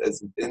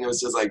it was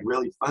just like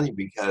really funny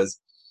because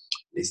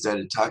they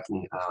started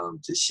talking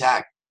to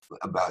Shaq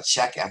about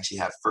Shaq actually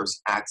had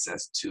first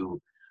access to,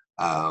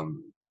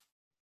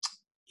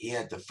 he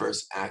had the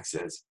first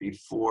access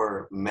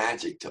before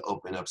Magic to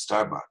open up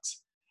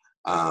Starbucks,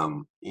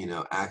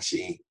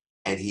 actually,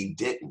 and he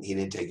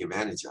didn't take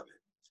advantage of it.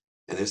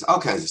 And there's all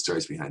kinds of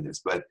stories behind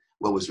this, but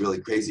what was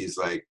really crazy is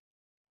like,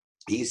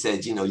 he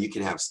said, you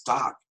can have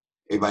stock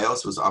Everybody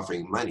else was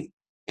offering money.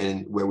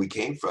 And where we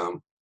came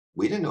from,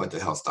 we didn't know what the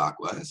hell stock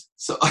was.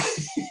 So,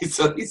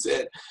 so he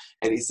said,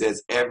 and he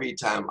says, every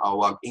time I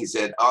walk, he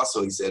said,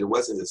 it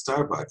wasn't at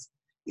Starbucks.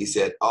 He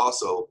said,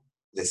 also,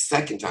 the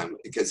second time,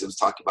 because it was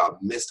talking about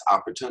missed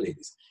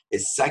opportunities,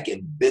 his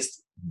second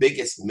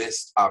biggest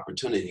missed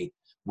opportunity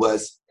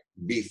was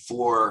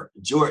before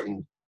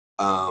Jordan.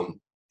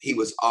 He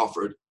was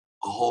offered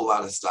a whole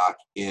lot of stock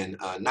in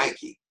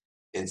Nike.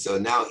 And so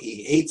now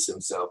he hates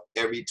himself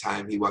every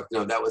time he walked.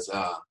 No, that was,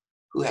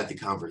 who had the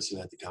Converse? I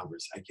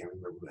can't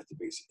remember who had the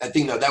biggest. I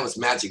think, no, that was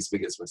Magic's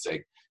biggest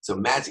mistake. So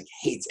Magic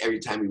hates every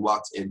time he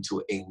walks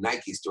into a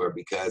Nike store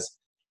because,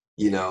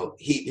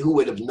 who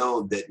would have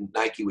known that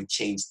Nike would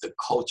change the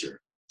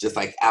culture, just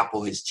like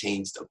Apple has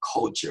changed the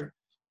culture,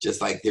 just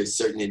like there's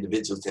certain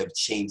individuals that have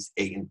changed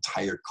an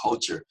entire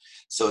culture.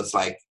 So it's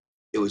like,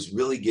 it was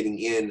really getting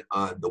in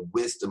on the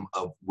wisdom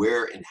of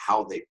where and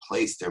how they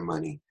place their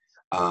money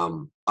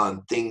on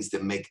things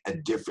that make a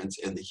difference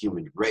in the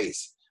human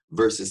race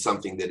versus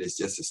something that is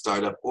just a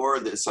startup, or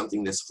there's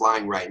something that's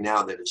flying right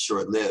now that is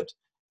short-lived.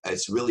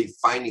 It's really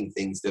finding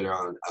things that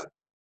are on a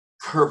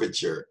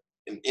curvature.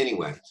 And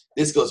anyway,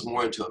 this goes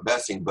more into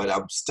investing, but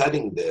I'm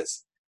studying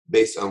this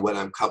based on what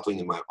I'm coupling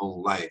in my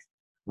own life,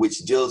 which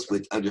deals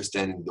with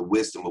understanding the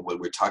wisdom of what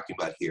we're talking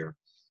about here.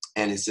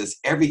 And it's just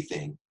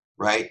everything,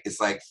 right? It's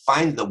like,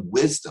 find the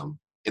wisdom.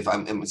 If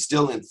I'm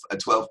still in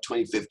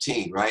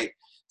 2015, right?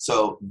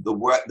 So the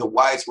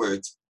wise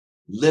words,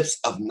 lips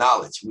of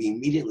knowledge, we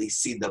immediately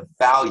see the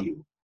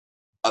value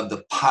of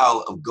the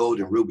pile of gold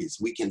and rubies.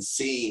 We can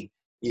see,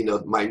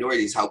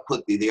 minorities, how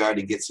quickly they are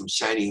to get some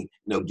shiny,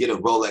 get a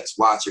Rolex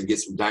watch or get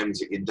some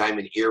diamonds or get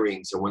diamond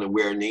earrings or want to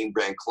wear name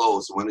brand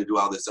clothes or want to do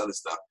all this other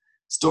stuff.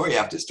 Story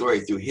after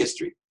story through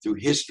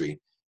history,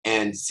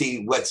 and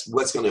see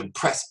what's going to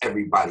impress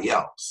everybody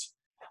else.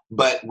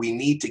 But we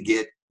need to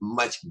get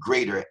much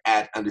greater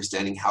at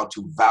understanding how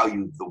to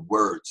value the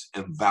words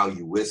and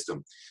value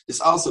wisdom.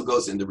 This also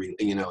goes into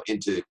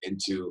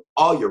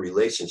all your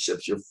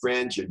relationships, your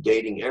friends, your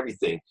dating,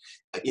 everything.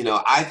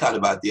 I thought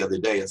about the other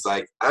day. It's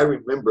like, I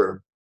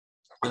remember,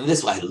 and this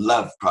is why I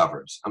love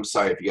Proverbs. I'm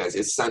sorry if you guys,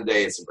 it's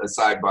Sunday, it's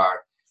a sidebar.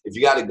 If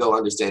you got to go,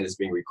 understand it's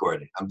being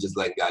recorded. I'm just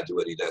letting God do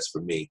what he does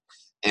for me.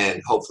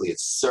 And hopefully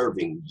it's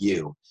serving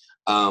you.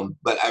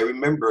 But I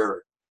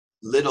remember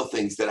little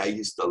things that I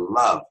used to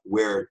love,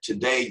 where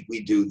today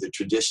we do the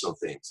traditional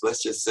things.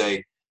 Let's just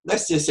say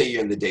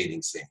you're in the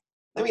dating scene.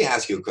 Let me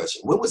ask you a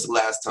question. When was the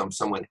last time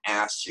someone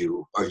asked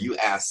you, or you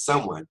asked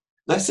someone,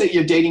 let's say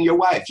you're dating your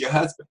wife, your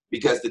husband,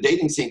 because the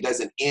dating scene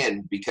doesn't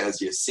end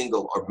because you're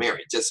single or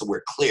married, just so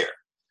we're clear,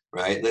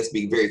 right? Let's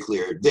be very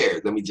clear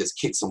there. Let me just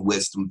kick some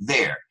wisdom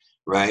there,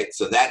 right?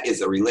 So that is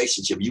a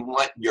relationship. You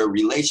want your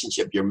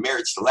relationship, your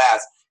marriage to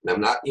last. And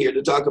I'm not here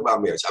to talk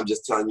about marriage. I'm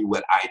just telling you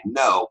what I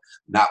know,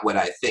 not what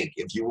I think.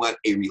 If you want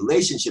a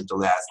relationship to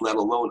last, let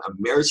alone a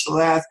marriage to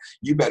last,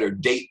 you better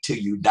date till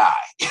you die.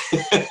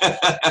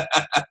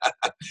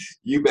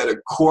 You better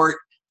court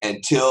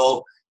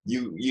until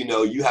you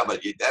have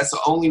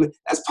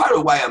that's part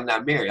of why I'm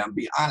not married. I'm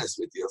being honest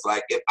with you. It's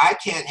like, if I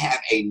can't have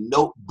a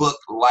notebook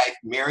life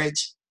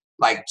marriage,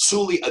 like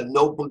truly a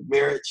notebook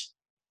marriage,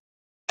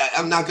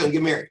 I'm not going to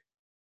get married.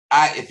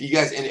 If you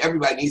guys, and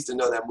everybody needs to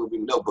know that movie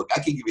Notebook. I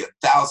can give you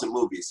 1,000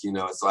 movies.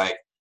 It's like,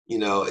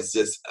 it's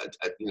just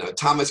a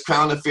Thomas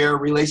Crown affair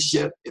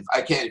relationship. If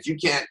you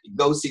can't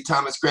go see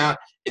Thomas Crown,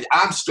 and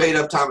I'm straight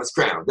up Thomas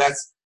Crown.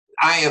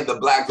 I am the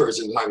black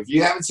version of time. If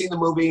you haven't seen the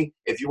movie,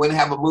 if you want to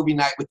have a movie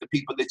night with the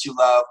people that you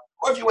love,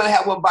 or if you want to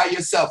have one by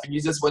yourself and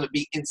you just want to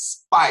be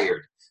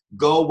inspired,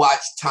 go watch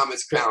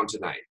Thomas Crown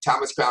tonight.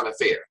 Thomas Crown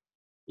Affair.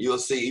 You'll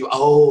see,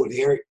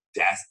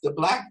 that's the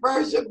black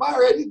version.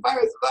 Already,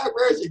 the black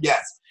version.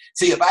 Yes.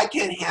 See, if I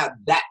can't have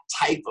that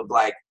type of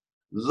like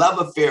love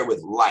affair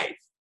with life,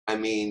 I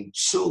mean,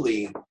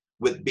 truly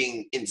with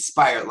being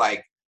inspired,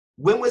 like,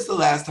 when was the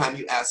last time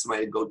you asked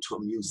somebody to go to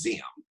a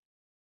museum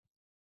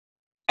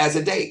as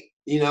a date,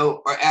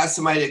 or ask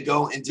somebody to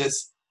go and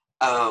just,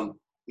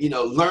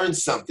 learn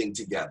something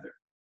together?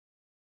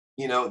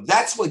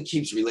 That's what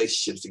keeps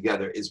relationships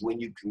together, is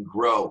when you can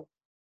grow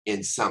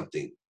in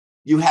something.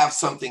 You have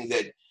something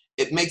that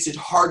it makes it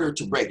harder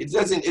to break. It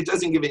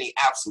doesn't give any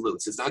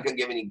absolutes. It's not going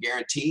to give any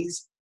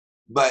guarantees.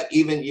 But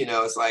even,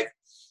 it's like,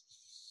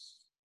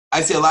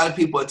 I see a lot of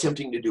people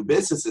attempting to do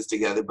businesses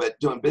together, but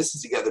doing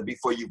business together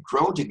before you've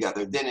grown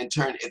together. Then in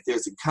turn, if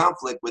there's a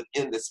conflict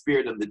within the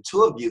spirit of the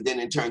two of you, then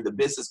in turn, the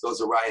business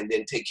goes awry and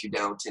then takes you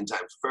down 10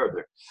 times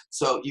further.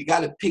 So you got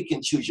to pick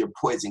and choose your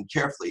poison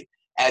carefully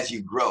as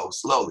you grow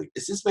slowly.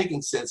 Is this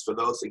making sense for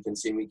those that can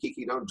see me?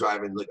 Kiki, don't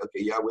drive and look.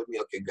 Okay, y'all with me?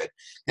 Okay, good.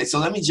 Okay, so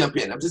let me jump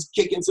in. I'm just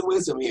kicking some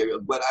wisdom here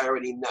of what I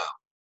already know,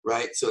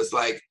 right? So it's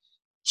like,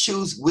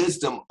 choose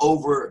wisdom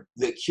over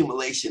the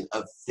accumulation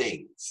of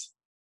things.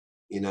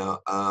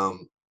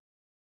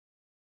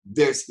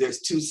 There's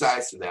two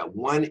sides to that.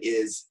 One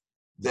is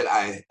that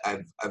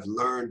I've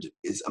learned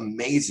is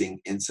amazing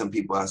in some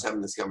people. I was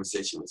having this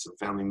conversation with some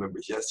family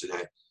members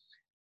yesterday,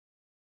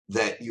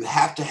 that you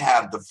have to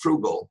have the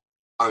frugality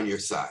on your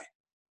side,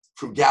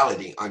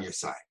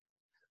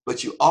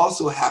 But you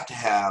also have to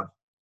have,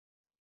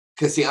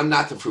 because see, I'm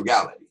not the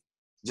frugality,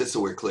 just so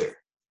we're clear.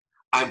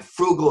 I'm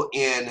frugal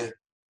in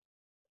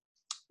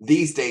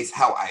these days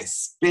how I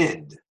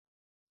spend.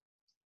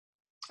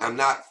 I'm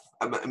not,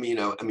 I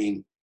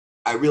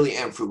really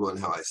am frugal in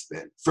how I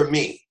spend. For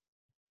me,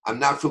 I'm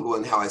not frugal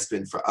in how I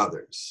spend for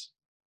others.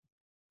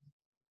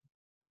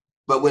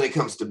 But when it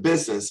comes to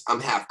business, I'm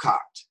half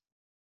cocked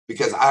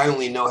because I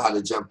only know how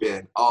to jump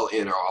in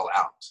or all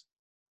out.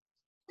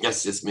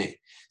 That's just me.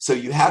 So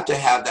you have to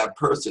have that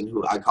person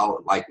who I call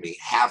it like me,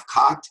 half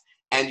cocked,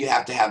 and you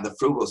have to have the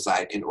frugal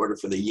side in order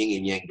for the yin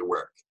and yang to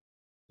work.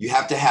 You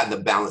have to have the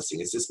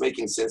balancing. Is this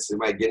making sense?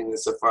 Am I getting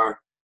this so far?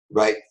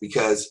 Right?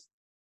 Because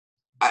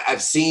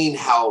I've seen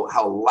how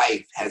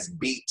life has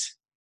beat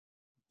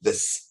the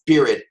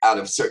spirit out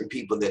of certain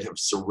people that have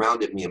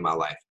surrounded me in my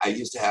life. I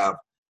used to have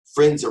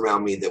friends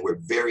around me that were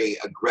very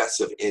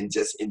aggressive in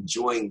just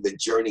enjoying the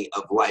journey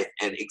of life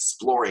and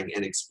exploring,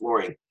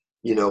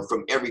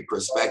 from every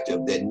perspective,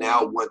 that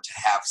now want to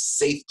have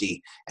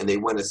safety and they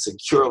want a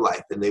secure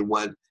life and they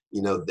want,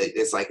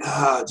 it's like,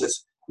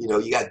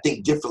 you got to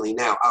think differently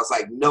now. I was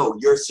like, no,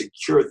 your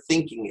secure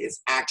thinking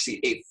is actually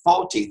a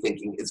faulty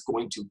thinking. It's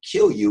going to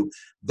kill you.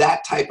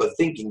 That type of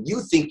thinking,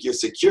 you think you're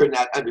secure,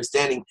 not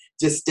understanding,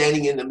 just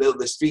standing in the middle of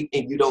the street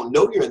and you don't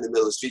know you're in the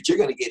middle of the street, you're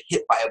going to get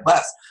hit by a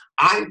bus.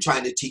 I'm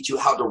trying to teach you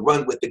how to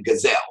run with the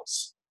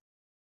gazelles.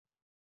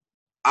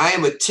 I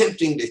am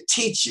attempting to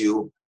teach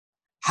you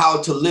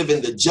how to live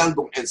in the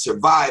jungle and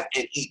survive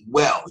and eat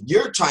well.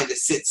 You're trying to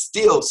sit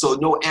still so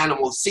no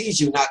animal sees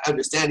you, not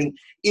understanding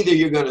either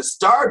you're going to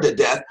starve to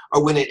death,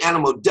 or when an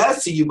animal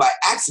does see you by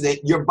accident,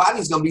 your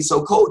body's going to be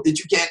so cold that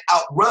you can't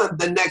outrun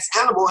the next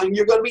animal and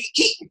you're going to be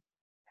eaten.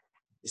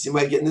 Is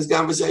anybody getting this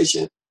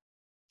conversation?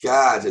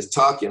 God is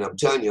talking. I'm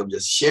telling you, I'm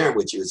just sharing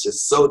with you. It's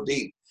just so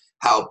deep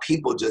how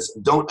people just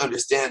don't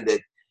understand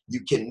that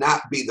you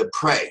cannot be the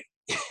prey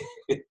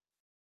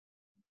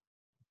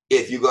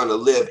if you're going to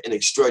live an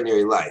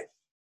extraordinary life.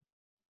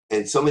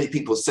 And so many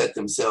people set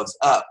themselves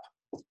up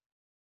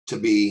to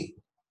be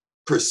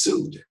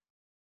pursued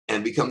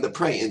and become the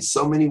prey in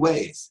so many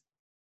ways.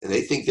 And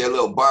they think their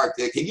little bark.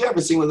 Can you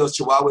ever see one of those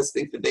chihuahuas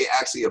think that they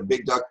actually a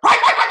big dog?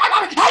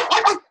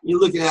 You're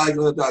looking at like a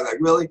little dog, like,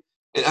 really?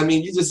 And I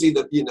mean, you just see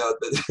the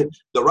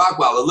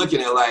Rottweiler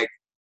looking at like,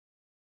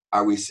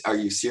 are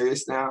you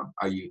serious now?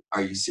 Are you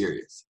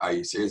serious? Are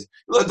you serious?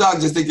 The little dog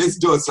just think it's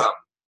doing something.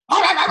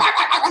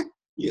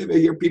 You ever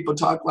hear people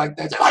talk like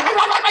that?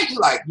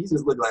 You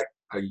just look like,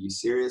 are you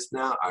serious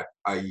now?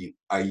 Are you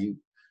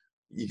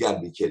gotta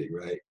be kidding,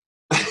 right?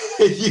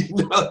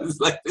 It's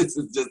like, this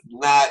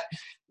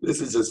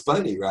is just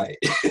funny, right?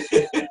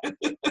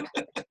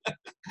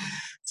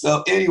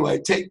 So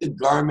anyway, take the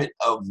garment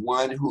of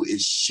one who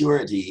is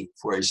surety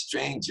for a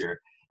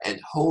stranger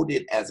and hold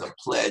it as a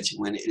pledge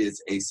when it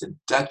is a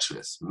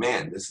seductress.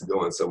 Man, this is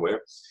going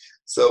somewhere.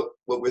 So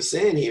what we're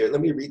saying here,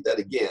 let me read that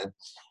again.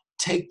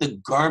 Take the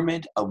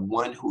garment of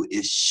one who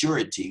is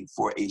surety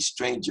for a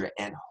stranger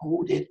and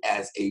hold it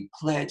as a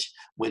pledge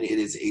when it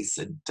is a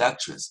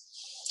seductress.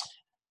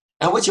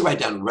 Now, I want you to write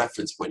down a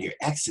reference point here.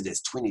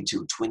 Exodus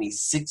 22,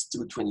 26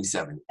 through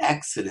 27.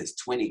 Exodus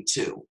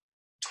 22,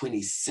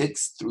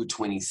 26 through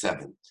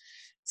 27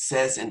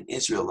 says an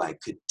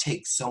Israelite could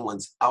take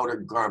someone's outer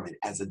garment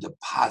as a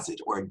deposit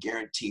or a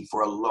guarantee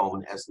for a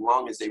loan as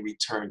long as they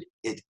returned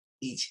it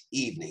each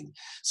evening.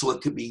 So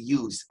it could be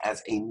used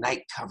as a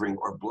night covering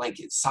or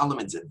blanket.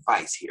 Solomon's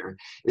advice here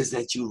is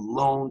that you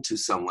loan to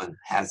someone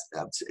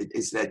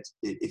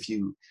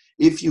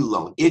if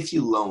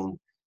you loan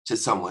to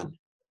someone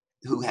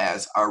who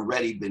has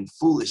already been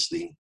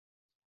foolishly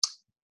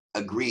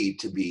agreed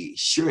to be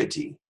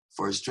surety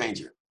for a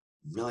stranger.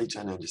 Really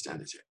trying to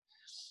understand this here.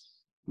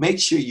 Make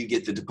sure you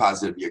get the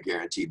deposit of your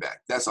guarantee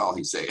back. That's all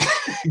he's saying.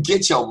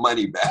 Get your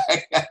money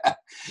back.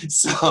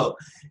 So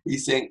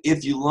he's saying,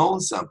 if you loan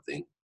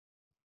something,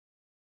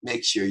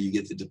 make sure you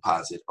get the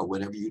deposit or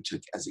whatever you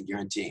took as a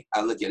guarantee.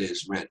 I look at it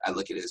as rent. I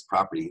look at it as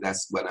property.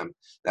 That's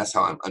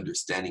how I'm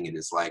understanding it.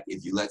 It's like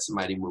if you let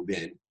somebody move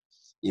in,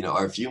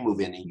 or if you move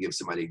in and you give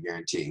somebody a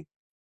guarantee,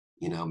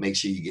 make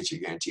sure you get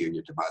your guarantee or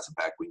your deposit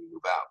back when you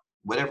move out.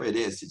 Whatever it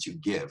is that you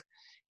give,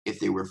 if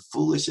they were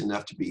foolish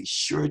enough to be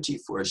surety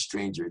for a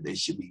stranger, they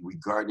should be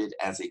regarded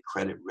as a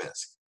credit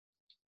risk.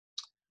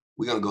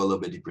 We're going to go a little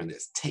bit deeper in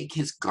this. Take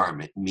his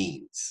garment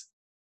means,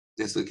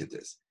 let's look at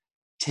this.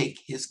 Take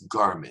his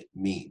garment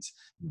means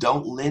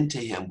don't lend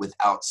to him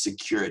without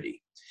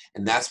security.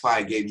 And that's why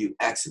I gave you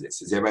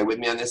Exodus. Is everybody with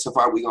me on this so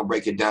far? We're going to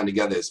break it down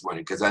together this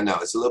morning because I know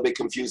it's a little bit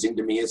confusing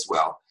to me as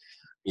well.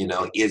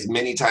 As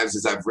many times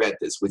as I've read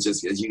this, which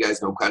is, as you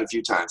guys know, quite a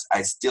few times,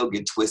 I still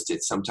get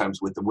twisted,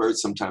 sometimes with the words,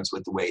 sometimes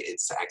with the way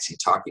it's actually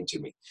talking to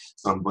me.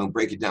 So I'm going to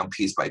break it down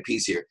piece by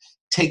piece here.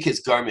 Take his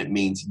garment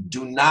means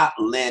do not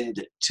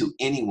lend to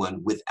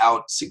anyone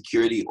without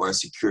security or a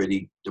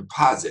security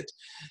deposit.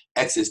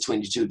 Exodus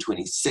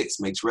 22:26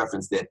 makes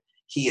reference that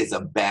he is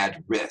a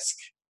bad risk.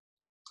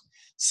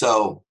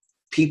 So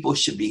people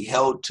should be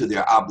held to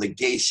their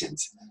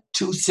obligations.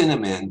 Two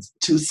synonyms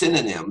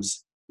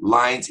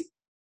lines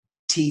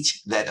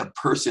teach that a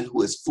person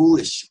who is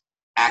foolish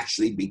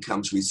actually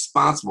becomes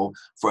responsible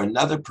for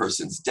another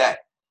person's debt.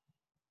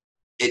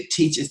 It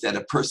teaches that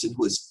a person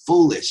who is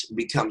foolish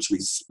becomes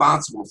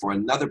responsible for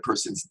another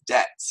person's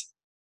debts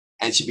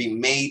and should be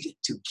made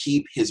to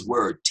keep his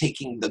word.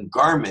 Taking the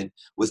garment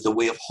was the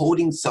way of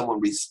holding someone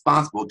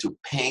responsible to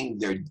paying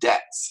their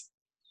debts.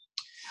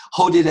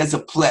 Hold it as a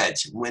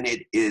pledge when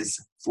it is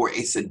for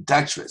a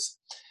seductress.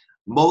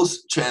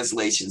 Most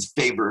translations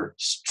favor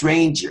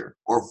stranger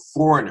or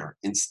foreigner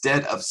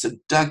instead of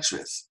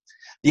seductress.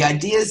 The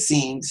idea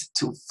seems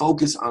to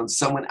focus on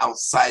someone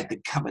outside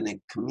the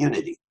covenant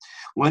community.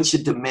 One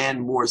should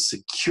demand more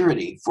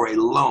security for a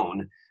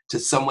loan to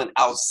someone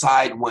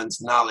outside one's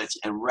knowledge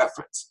and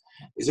reference.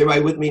 Is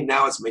everybody with me?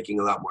 Now it's making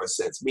a lot more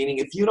sense. Meaning,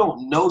 if you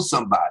don't know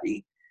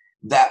somebody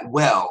that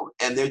well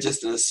and they're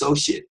just an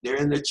associate, they're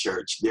in the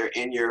church, they're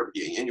in your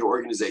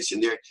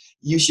organization,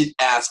 you should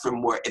ask for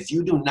more. If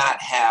you do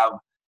not have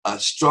a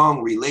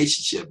strong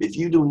relationship, if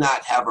you do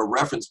not have a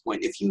reference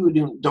point, if you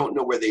don't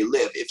know where they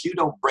live, if you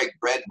don't break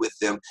bread with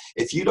them,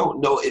 if you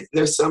don't know, if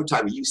there's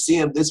sometime you see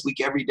them this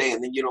week every day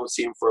and then you don't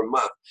see them for a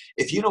month,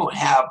 if you don't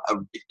have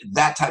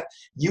that type,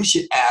 you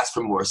should ask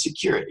for more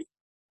security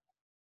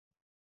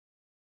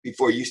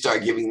before you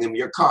start giving them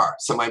your car.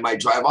 Somebody might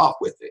drive off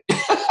with it.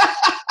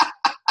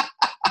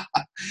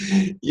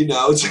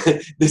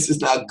 This is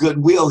not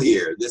goodwill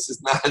here. This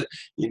is not,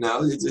 you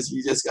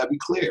just got to be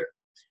clear.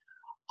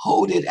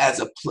 Hold it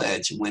as a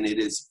pledge when it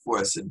is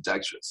for a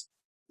seductress.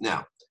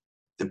 Now,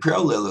 the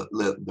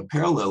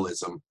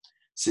parallelism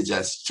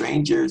suggests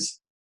strangers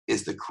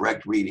is the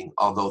correct reading,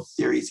 although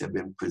theories have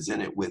been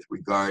presented with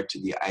regard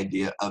to the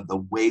idea of the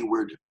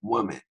wayward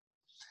woman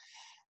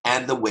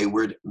and the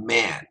wayward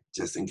man,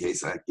 just in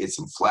case I get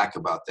some flack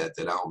about that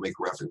I don't make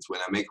reference.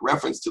 When I make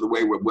reference to the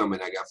wayward woman,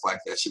 I got flack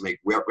that I should make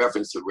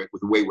reference to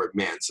the wayward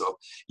man. So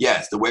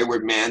yes, the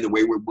wayward man, the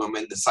wayward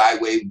woman, the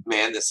sideways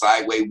man, the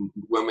sideways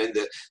woman,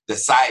 the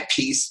side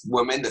piece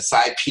woman, the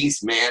side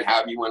piece man,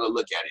 however you want to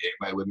look at it.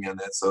 Everybody with me on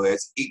that? So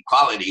it's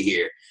equality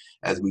here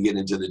as we get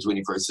into the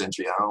 21st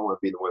century. I don't want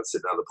to be the one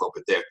sitting on the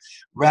pulpit there.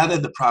 Rather,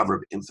 the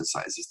proverb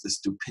emphasizes the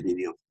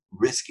stupidity of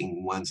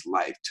risking one's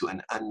life to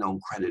an unknown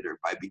creditor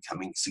by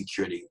becoming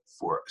security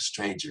for a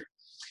stranger.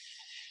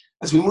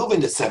 As we move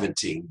into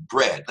 17,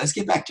 bread. Let's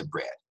get back to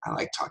bread. I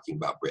like talking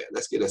about bread.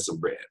 Let's get us some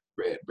bread.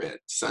 Bread.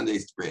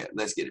 Sunday's bread.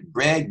 Let's get it.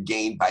 Bread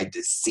gained by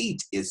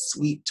deceit is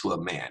sweet to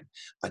a man,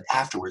 but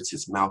afterwards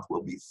his mouth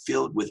will be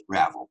filled with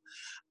gravel.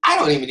 I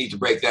don't even need to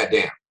break that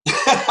down.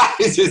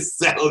 It just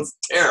sounds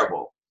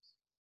terrible.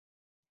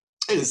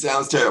 It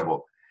sounds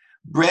terrible.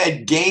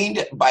 Bread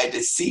gained by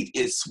deceit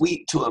is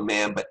sweet to a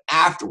man, but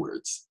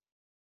afterwards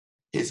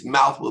his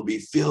mouth will be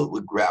filled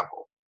with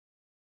gravel.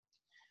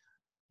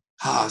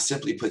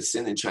 Simply put,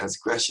 sin and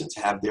transgressions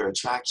have their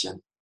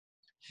attraction.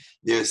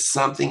 There's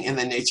something in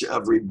the nature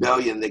of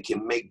rebellion that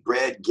can make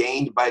bread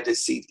gained by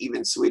deceit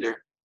even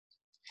sweeter.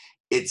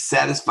 It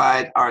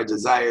satisfied our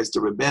desires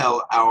to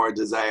rebel, our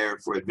desire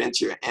for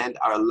adventure, and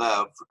our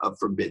love of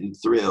forbidden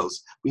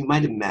thrills. We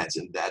might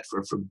imagine that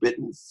for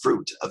forbidden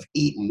fruit of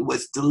Eden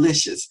was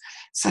delicious.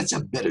 Such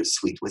a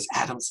bittersweet was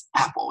Adam's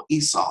apple,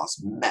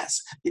 Esau's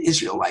mess, the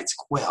Israelites'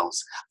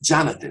 quails,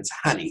 Jonathan's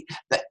honey,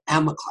 the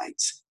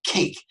Amalekites'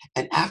 cake,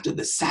 and after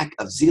the sack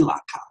of Ziklag,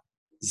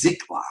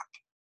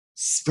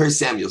 1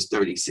 Samuel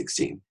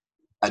 30:16,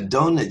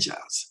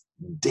 Adonijah's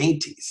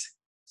dainties,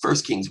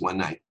 1 Kings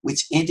 1:9,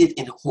 which ended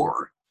in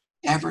horror.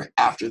 Ever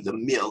after the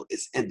meal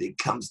is ended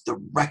comes the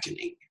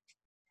reckoning.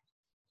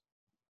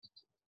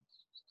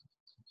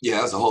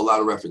 Yeah, that's a whole lot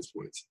of reference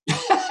points.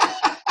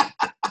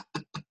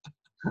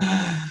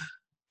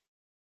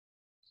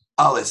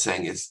 All it's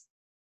saying is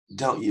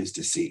don't use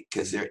deceit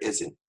because there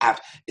isn't.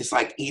 It's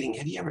like eating.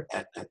 Have you ever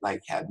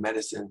had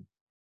medicine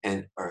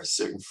or a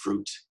certain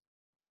fruit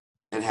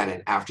and had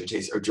an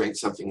aftertaste, or drank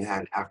something and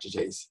had an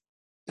aftertaste?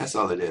 That's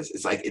all it is.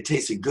 It's like it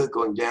tasted good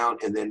going down,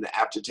 and then the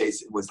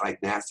aftertaste was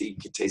like nasty. You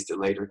could taste it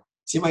later.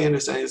 See my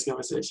understanding this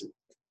conversation?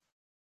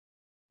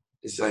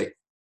 It's like,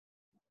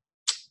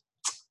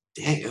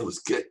 dang, it was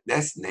good.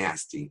 That's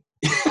nasty.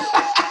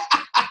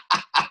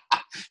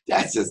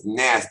 That's just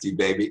nasty,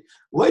 baby.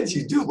 What'd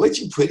you do? What'd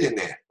you put in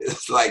there?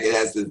 It's like it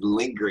has this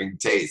lingering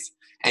taste,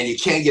 and you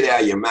can't get it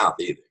out of your mouth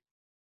either.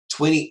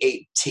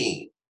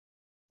 2018,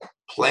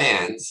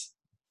 plans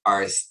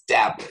are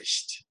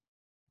established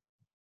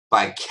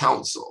by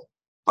counsel,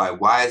 by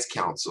wise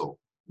counsel,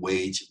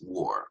 wage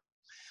war.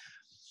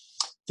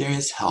 There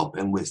is help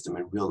and wisdom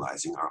in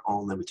realizing our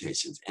own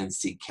limitations and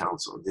seek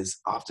counsel. This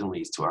often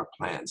leads to our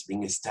plans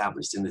being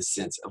established in the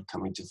sense of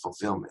coming to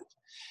fulfillment.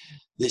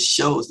 This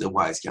shows that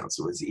wise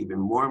counsel is even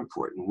more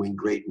important when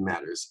great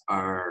matters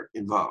are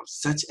involved,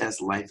 such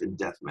as life and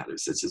death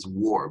matters, such as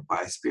war.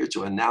 By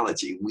spiritual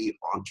analogy, we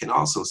can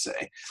also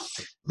say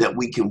that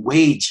we can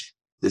wage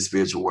the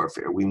spiritual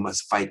warfare. We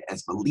must fight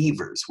as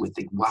believers with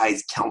the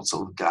wise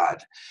counsel of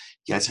God.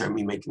 You guys heard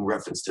me making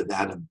reference to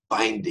that of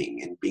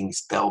binding and being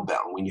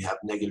spellbound when you have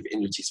negative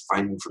energies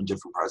finding from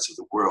different parts of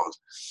the world.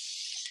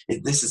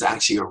 This is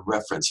actually a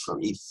reference from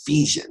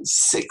Ephesians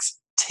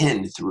 6:10.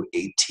 10 through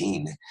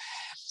 18.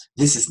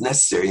 This is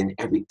necessary in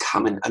every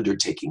common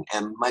undertaking,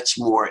 and much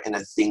more in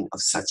a thing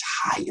of such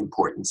high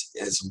importance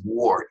as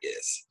war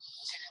is.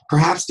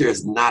 Perhaps there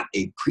is not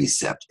a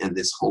precept in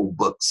this whole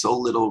book so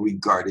little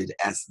regarded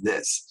as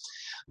this.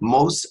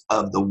 Most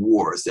of the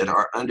wars that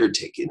are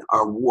undertaken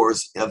are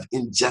wars of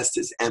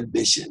injustice,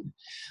 ambition,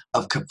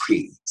 of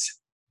caprice,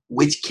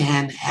 which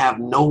can have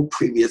no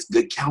previous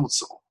good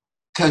counsel.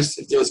 Because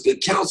if there was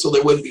good counsel,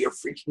 there wouldn't be a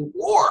freaking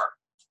war.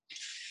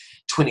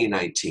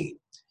 2019.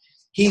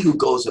 He who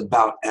goes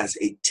about as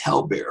a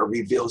talebearer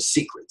reveals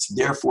secrets.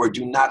 Therefore,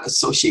 do not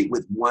associate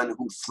with one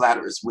who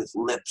flatters with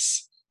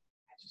lips.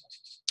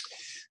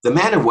 The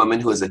man or woman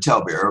who is a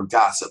talebearer or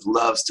gossip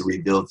loves to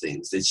reveal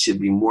things that should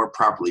be more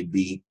properly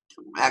be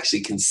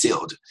actually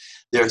concealed.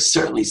 There are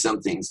certainly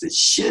some things that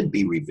should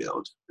be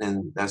revealed,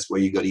 and that's where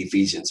you go to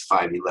Ephesians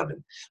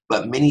 5:11.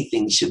 But many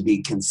things should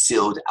be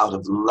concealed out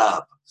of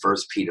love,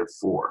 1 Peter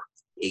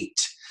 4:8.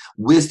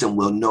 Wisdom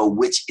will know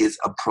which is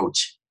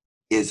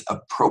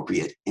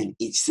appropriate in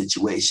each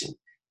situation.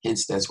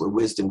 Hence, that's where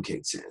wisdom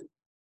kicks in.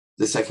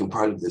 The second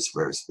part of this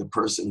verse, the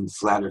person who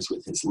flatters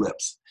with his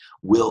lips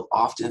will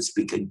often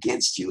speak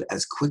against you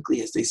as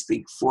quickly as they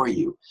speak for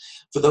you.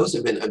 For those who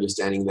have been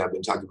understanding that I've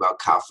been talking about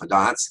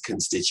confidants,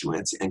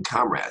 constituents, and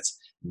comrades,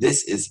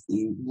 this is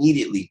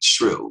immediately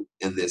true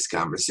in this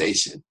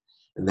conversation.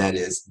 And that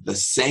is the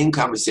same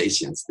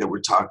conversations that we're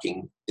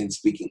talking and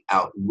speaking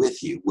out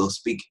with you will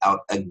speak out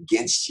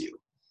against you.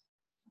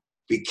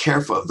 Be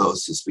careful of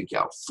those who speak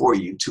out for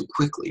you too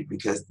quickly,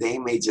 because they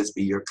may just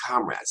be your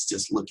comrades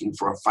just looking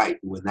for a fight.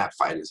 And when that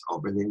fight is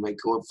over, they might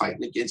go and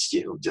fighting against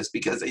you just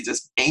because they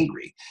just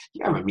angry.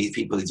 You ever meet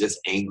people that are just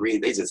angry?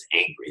 They just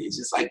angry. It's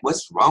just like,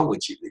 what's wrong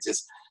with you? It's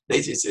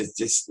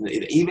just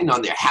even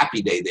on their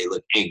happy day, they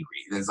look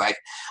angry. And it's like,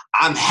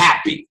 I'm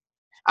happy.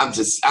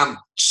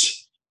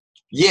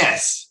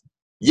 Yes,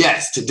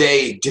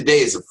 today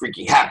is a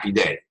freaking happy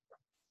day.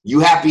 You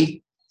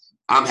happy?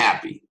 I'm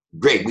happy.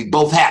 Great, we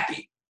both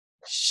happy.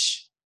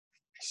 Shh.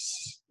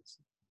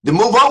 Then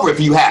move over if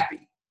you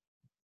happy.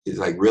 He's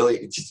like,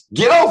 really? Just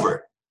get over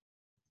it.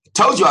 I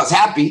told you I was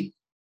happy.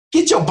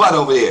 Get your butt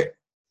over here.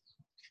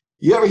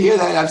 You ever hear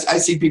that? I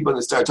see people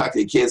that start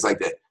talking to kids like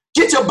that.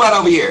 Get your butt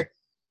over here.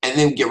 And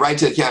then get right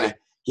to the counter.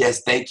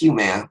 Yes, thank you,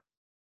 ma'am.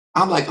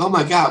 I'm like, oh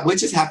my God, what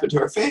just happened to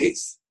her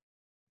face?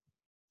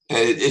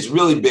 And it's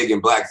really big in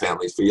black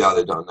families for y'all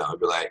that don't know.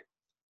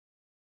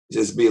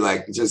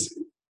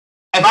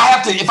 If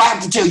I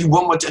have to tell you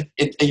one more time,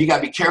 and you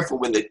gotta be careful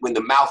when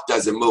the mouth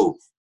doesn't move.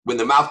 When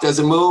the mouth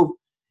doesn't move,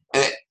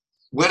 and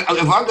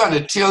if I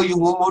gotta tell you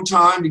one more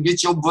time to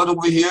get your butt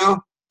over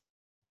here,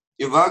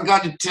 if I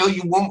gotta tell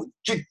you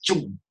get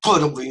your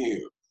butt over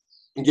here,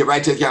 and get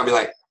right to the counter and be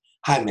like,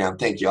 hi ma'am,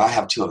 thank you, I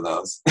have 2 of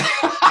those.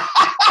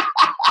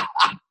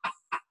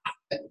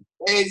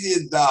 Crazy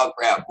as dog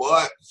crap,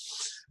 boy.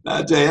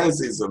 I tell you, I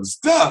see some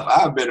stuff.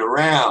 I've been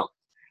around.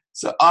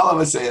 So all of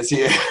us says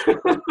here,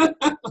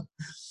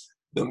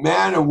 the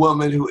man or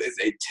woman who is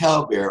a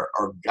talebearer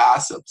or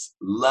gossips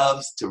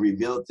loves to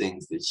reveal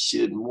things that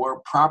should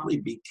more properly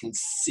be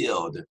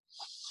concealed.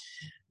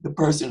 The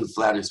person who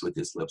flatters with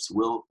his lips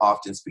will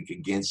often speak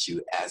against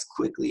you as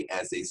quickly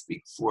as they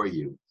speak for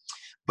you.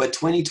 But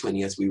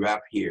 2020, as we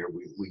wrap here,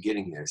 we're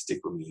getting there, stick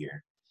with me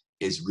here,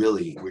 is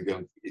really,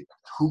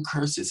 who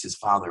curses his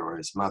father or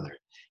his mother?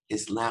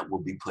 His lamp will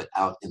be put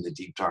out in the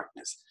deep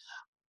darkness.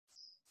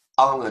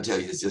 All I'm going to tell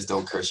you is just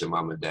don't curse your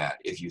mom and dad,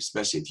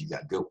 especially if you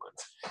got good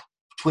ones.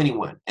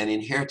 21, an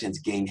inheritance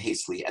gained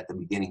hastily at the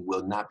beginning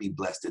will not be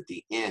blessed at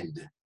the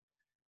end.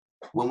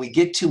 When we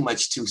get too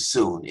much too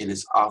soon, it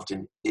just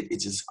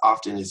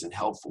often isn't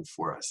helpful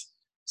for us.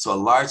 So a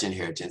large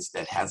inheritance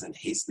that hasn't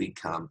hastily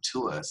come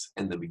to us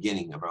in the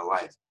beginning of our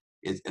life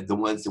is the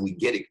ones that we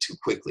get it too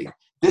quickly.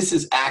 This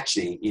is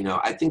actually,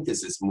 I think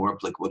this is more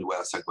applicable to what I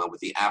was talking about with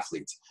the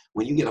athletes.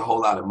 When you get a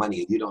whole lot of money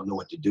and you don't know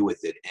what to do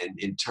with it, and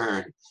in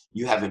turn,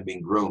 you haven't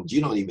been groomed.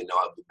 You don't even know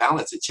how to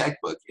balance a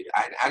checkbook.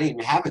 I didn't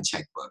even have a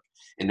checkbook.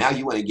 And now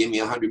you want to give me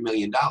 $100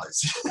 million.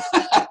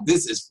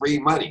 This is free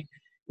money,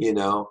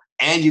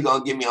 and you're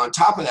going to give me on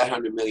top of that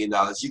 $100 million,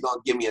 you're going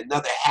to give me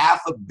another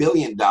 $500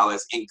 million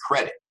in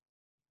credit.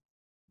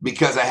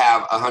 Because I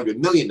have $100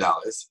 million,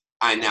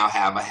 I now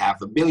have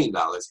 $500 million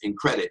in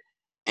credit.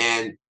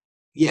 And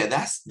yeah,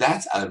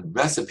 that's a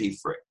recipe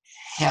for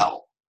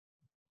hell.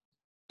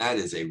 That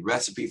is a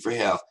recipe for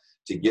hell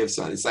to give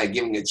something. It's like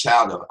giving a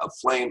child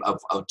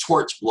a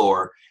torch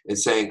blower and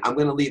saying, I'm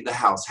going to leave the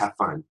house, have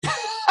fun.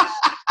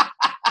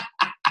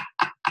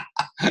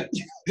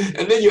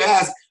 And then you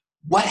ask,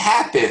 what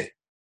happened?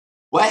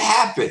 What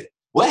happened?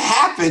 What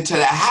happened to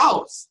the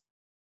house?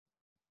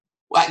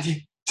 What,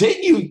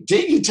 didn't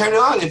you turn it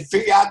on and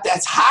figure out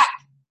that's hot?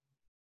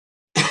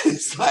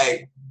 It's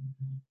like,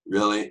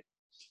 really?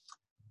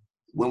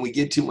 When we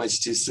get too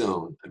much too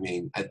soon,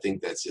 I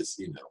think that's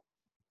just,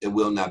 it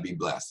will not be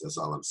blessed. That's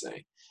all I'm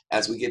saying.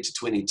 As we get to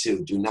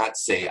 22, do not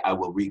say, I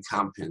will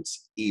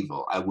recompense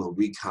evil. I will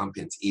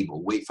recompense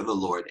evil. Wait for the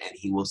Lord and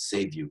he will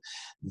save you.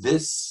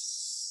 This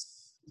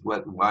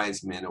what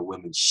wise men or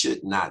women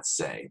should not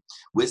say.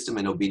 Wisdom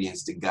and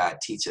obedience to God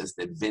teach us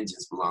that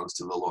vengeance belongs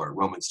to the Lord.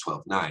 Romans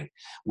 12:9.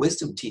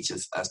 Wisdom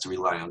teaches us to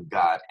rely on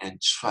God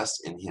and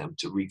trust in him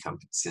to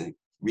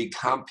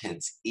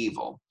recompense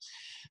evil.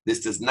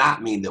 This does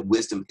not mean that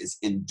wisdom is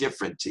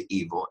indifferent to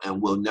evil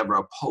and will never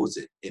oppose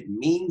it. It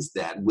means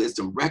that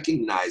wisdom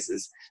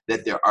recognizes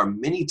that there are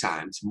many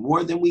times,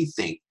 more than we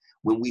think,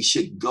 when we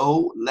should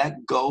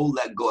let go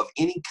of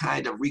any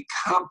kind of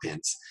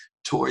recompense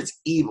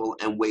towards evil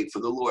and wait for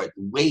the Lord.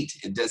 Wait,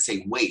 it does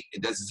say wait.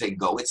 It doesn't say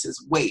go, it says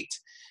wait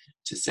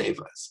to save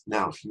us.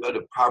 Now, if you go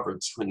to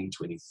Proverbs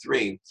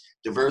 20:23,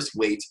 diverse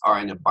weights are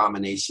an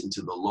abomination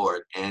to the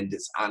Lord, and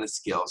dishonest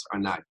scales are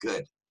not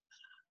good.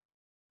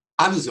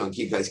 I'm just going to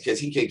keep that because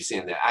he keeps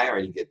saying that. I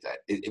already get that.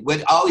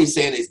 What all he's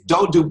saying is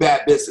don't do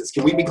bad business.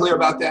 Can we be clear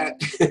about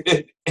that?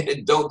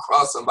 And don't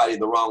cross somebody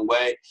the wrong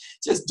way.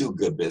 Just do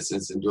good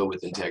business and do it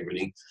with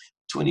integrity.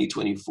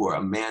 2024,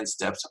 a man's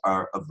steps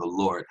are of the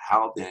Lord.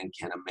 How then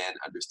can a man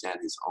understand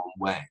his own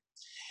way?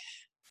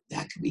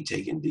 That could be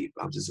taken deep.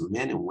 Just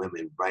men and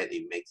women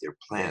rightly make their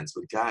plans,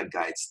 but God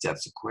guides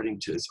steps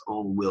according to his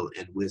own will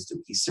and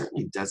wisdom. He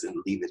certainly doesn't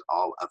leave it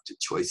all up to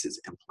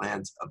choices and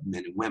plans of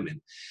men and women.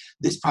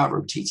 This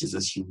proverb teaches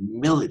us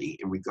humility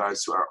in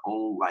regards to our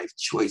own life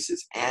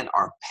choices and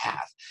our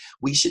path.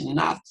 We should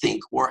not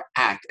think or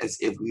act as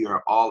if we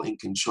are all in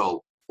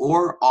control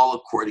or all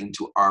according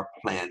to our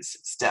plans,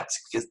 steps,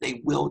 because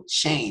they will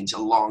change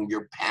along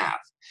your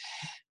path.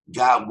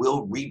 God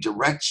will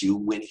redirect you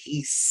when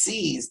he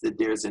sees that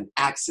there's an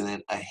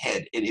accident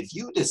ahead. And if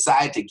you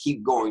decide to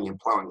keep going and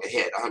plowing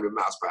ahead 100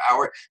 miles per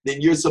hour,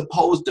 then you're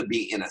supposed to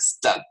be in a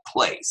stuck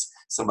place.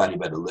 Somebody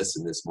better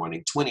listen this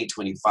morning.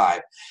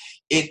 2025,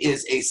 it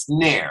is a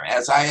snare.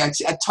 As I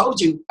told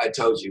you.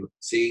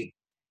 See,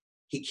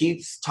 he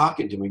keeps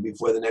talking to me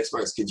before the next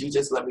verse. Could you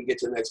just let me get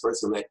to the next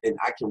verse and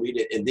I can read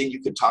it? And then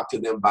you can talk to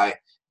them by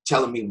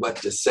telling me what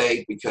to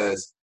say,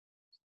 because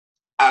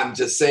I'm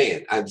just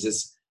saying,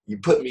 you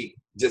put me,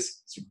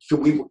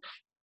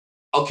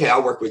 okay,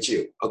 I'll work with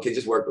you. Okay,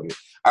 just work with me.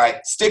 All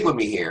right, stick with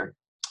me here.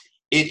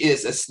 It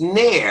is a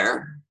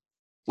snare,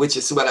 which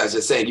is what I was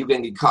just saying. You're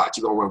going to get caught.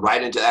 You're going to run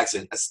right into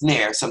accident. A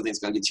snare, something's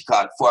going to get you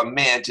caught. For a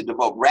man to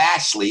devote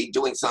rashly,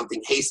 doing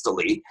something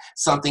hastily,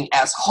 something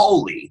as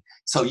holy.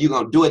 So you're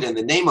going to do it in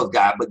the name of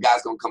God, but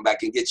God's going to come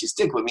back and get you.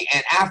 Stick with me.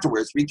 And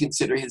afterwards,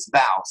 reconsider his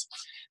vows.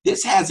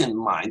 This has in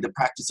mind the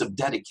practice of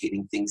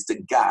dedicating things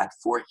to God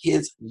for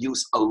his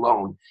use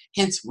alone.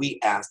 Hence, we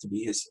ask to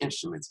be his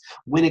instruments.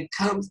 When it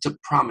comes to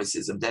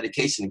promises of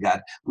dedication to God,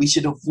 we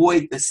should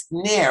avoid the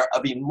snare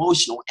of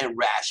emotional and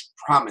rash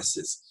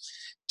promises.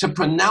 To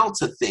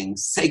pronounce a thing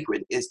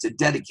sacred is to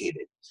dedicate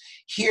it.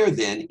 Here,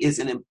 then, is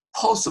an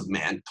impulsive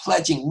man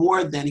pledging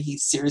more than he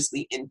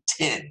seriously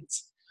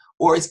intends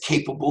or is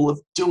capable of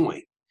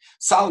doing.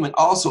 Solomon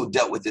also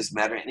dealt with this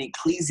matter in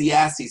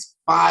Ecclesiastes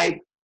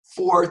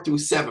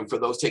 5:4-7, for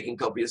those taking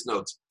copious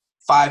notes,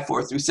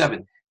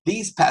 5:4-7.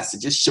 These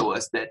passages show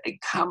us that a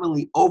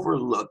commonly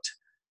overlooked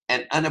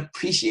and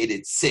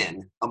unappreciated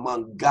sin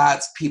among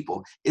God's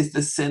people is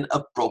the sin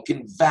of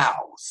broken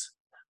vows.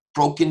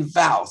 Broken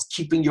vows,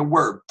 keeping your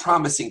word,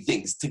 promising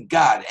things to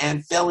God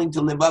and failing to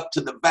live up to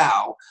the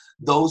vow.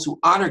 Those who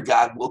honor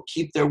God will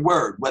keep their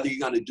word, whether you're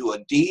going to do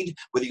a deed,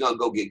 whether you're going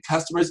to go get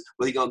customers,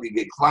 whether you're going to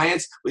get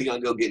clients, whether you're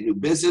going to go get new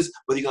business,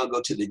 whether you're going to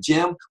go to the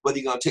gym, whether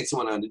you're going to take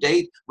someone on a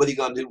date, whether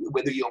you're going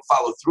to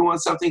follow through on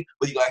something,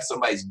 whether you're going to have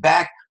somebody's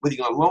back, whether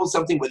you're going to loan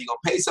something, whether you're going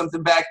to pay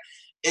something back.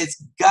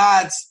 It's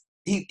God's,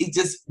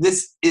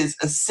 this is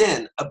a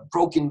sin of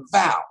broken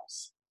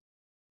vows.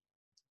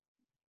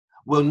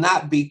 Will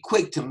not be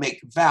quick to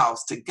make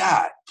vows to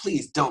God.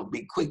 Please don't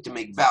be quick to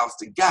make vows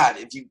to God.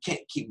 If you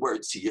can't keep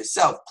words to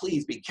yourself,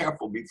 please be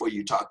careful before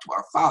you talk to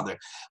our Father.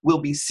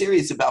 We'll be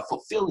serious about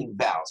fulfilling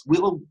vows.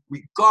 We'll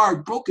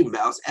regard broken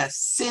vows as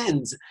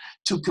sins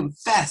to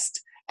confess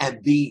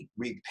and be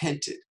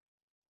repented.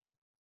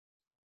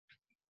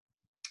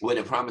 When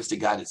a promise to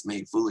God is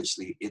made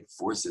foolishly, it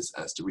forces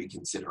us to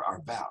reconsider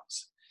our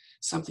vows,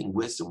 something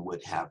wisdom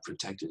would have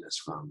protected us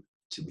from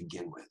to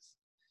begin with.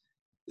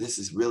 This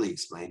is really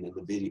explained in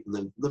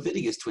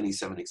Leviticus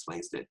 27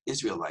 explains that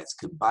Israelites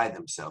could buy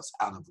themselves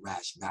out of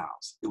rash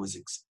vows. It was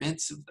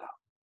expensive though.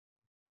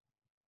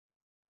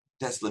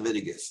 That's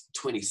Leviticus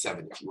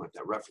 27 if you want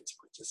that reference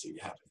point, just so you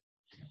have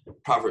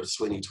it. Proverbs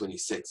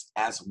 20:26,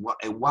 as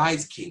a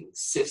wise king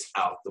sifts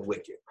out the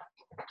wicked.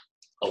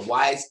 A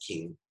wise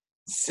king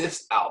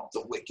sifts out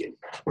the wicked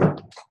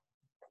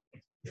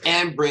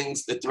and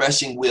brings the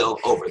threshing wheel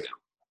over them.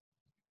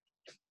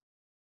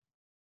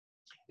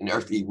 An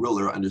earthly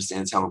ruler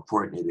understands how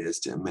important it is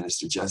to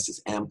administer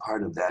justice, and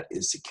part of that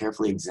is to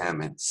carefully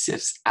examine,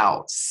 sifts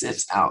out,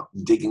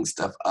 digging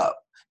stuff up,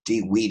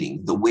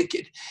 de-weeding the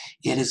wicked.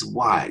 It is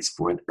wise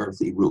for an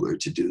earthly ruler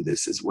to do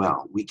this as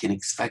well. We can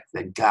expect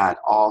that God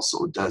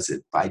also does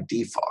it by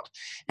default,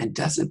 and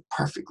does it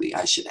perfectly,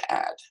 I should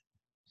add.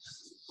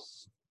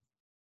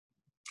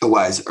 A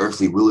wise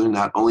earthly ruler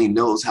not only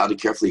knows how to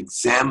carefully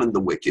examine the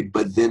wicked,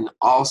 but then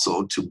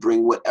also to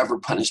bring whatever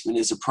punishment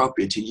is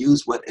appropriate, to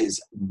use what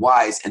is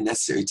wise and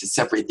necessary to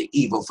separate the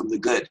evil from the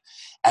good,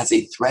 as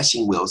a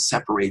threshing wheel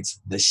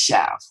separates the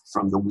chaff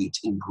from the wheat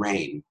and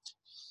grain.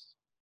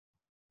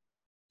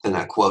 And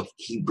I quote,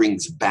 he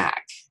brings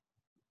back,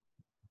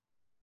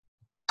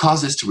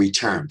 causes to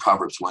return,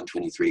 Proverbs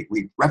 1:23,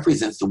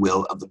 represents the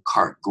wheel of the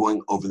cart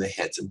going over the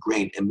heads of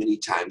grain, and many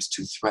times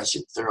to thresh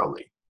it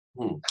thoroughly.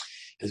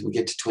 As we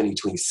get to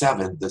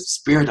 2027, the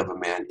spirit of a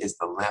man is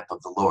the lamp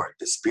of the Lord.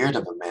 The spirit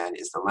of a man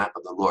is the lamp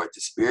of the Lord.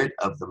 The spirit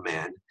of the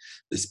man,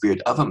 the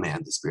spirit of a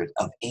man, the spirit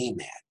of a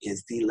man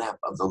is the lamp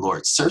of the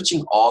Lord,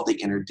 searching all the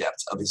inner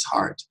depths of his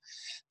heart.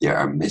 There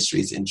are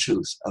mysteries and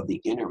truths of the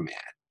inner man,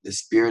 the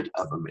spirit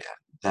of a man,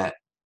 that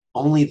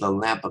only the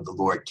lamp of the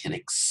Lord can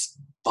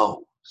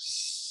expose.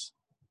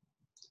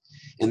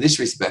 In this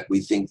respect,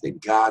 we think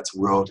that God's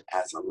world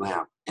as a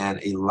lamp and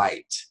a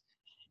light.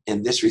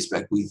 In this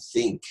respect, we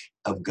think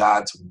of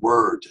God's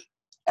word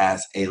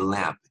as a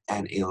lamp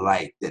and a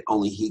light, that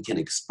only he can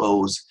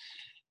expose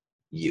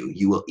you.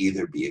 You will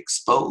either be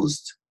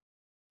exposed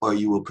or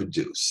you will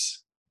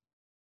produce.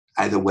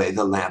 Either way,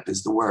 the lamp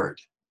is the word.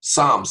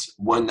 Psalms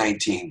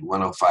 119,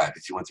 105,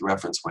 if you want the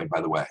reference point,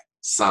 by the way.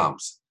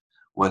 Psalms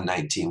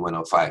 119,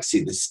 105.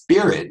 See, the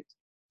spirit,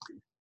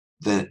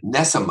 the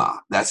nesama,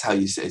 that's how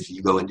you say it if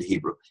you go into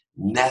Hebrew.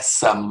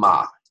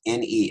 Nesama.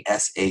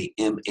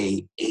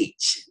 Nesamah,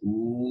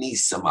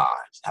 Nesama,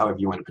 however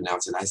you want to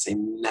pronounce it. I say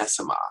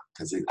Nesama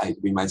because it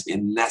reminds me of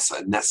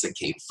Nessa. Nessa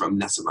came from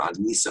Nesama,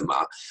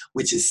 Nesama,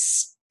 which is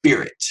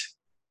spirit.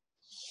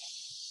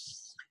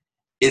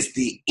 It's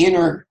the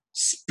inner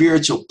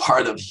spiritual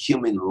part of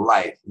human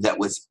life that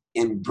was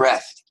in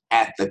breath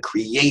at the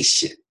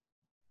creation.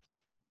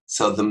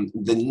 So the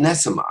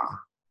Nesama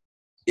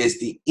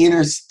is the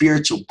inner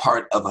spiritual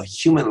part of a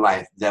human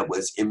life that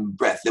was in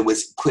breath, that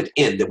was put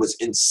in, that was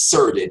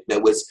inserted,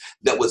 that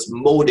was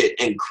molded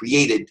and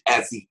created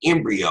as the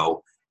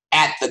embryo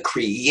at the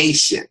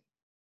creation.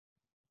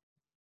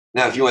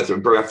 Now, if you want the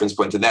reference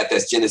point to that,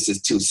 that's Genesis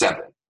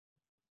 2:7.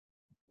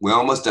 We're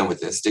almost done with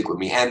this. Stick with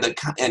me. And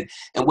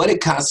what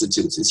it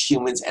constitutes is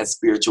humans as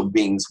spiritual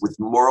beings with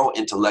moral,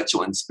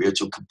 intellectual, and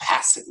spiritual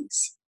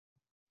capacities.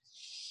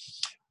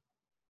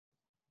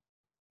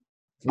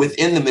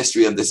 Within the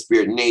mystery of the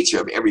spirit nature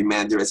of every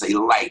man, there is a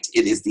light.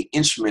 It is the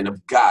instrument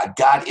of God.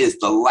 God is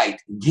the light.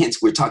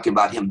 Hence, we're talking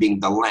about him being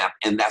the lamp.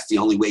 And that's the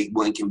only way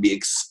one can be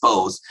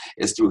exposed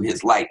is through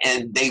his light.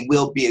 And they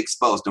will be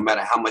exposed no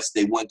matter how much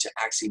they want to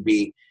actually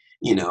be,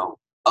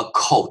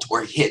 occult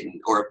or hidden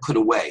or put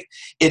away.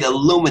 It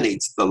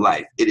illuminates the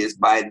life. It is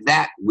by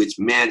that which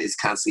man is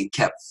constantly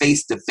kept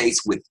face to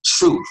face with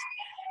truth,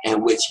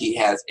 in which he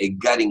has a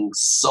gutting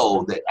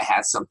soul that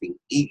has something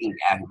eating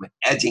at him,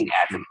 edging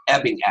at him,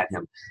 ebbing at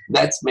him.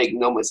 Let's make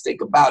no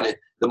mistake about it.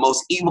 The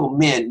most evil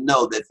men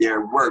know that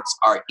their works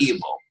are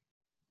evil.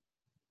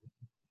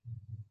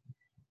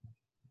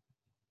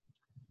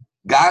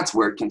 God's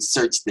word can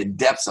search the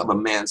depths of a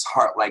man's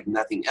heart like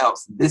nothing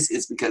else. This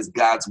is because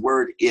God's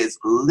word is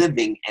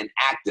living and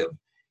active.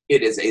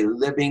 It is a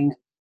living,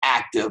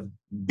 active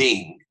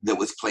being that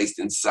was placed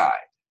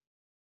inside.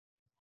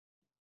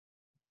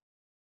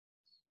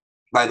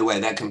 By the way,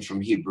 that comes from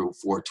Hebrew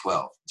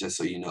 4:12, just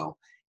so you know.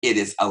 It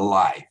is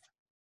alive.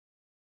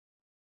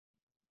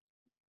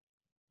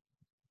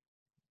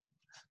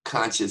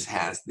 Conscious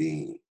has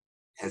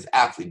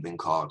aptly been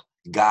called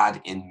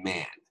God in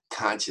man.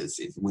 Conscious,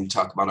 if we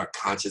talk about our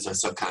conscious, our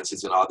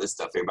subconscious, and all this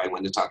stuff everybody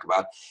wanted to talk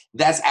about,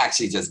 that's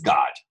actually just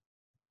God.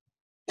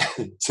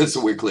 Just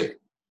so we're clear.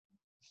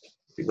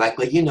 Like,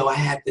 well, I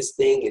have this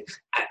thing, and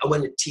I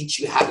want to teach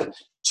you how to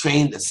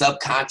train the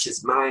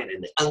subconscious mind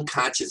and the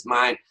unconscious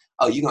mind.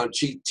 Oh, you're going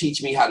to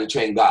teach me how to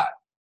train God.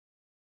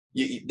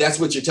 That's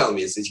what you're telling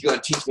me. Is you're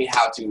going to teach me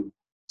how to,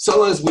 so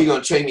long as we're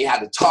going to train me how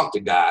to talk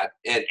to God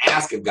and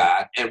ask of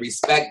God and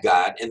respect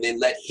God, and then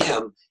let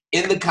him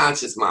in the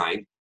conscious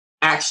mind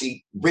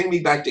actually bring me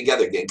back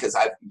together again. Because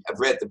I've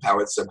read The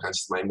Power of the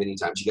Subconscious Mind many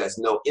times. You guys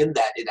know in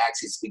that it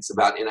actually speaks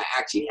about, and I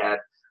actually had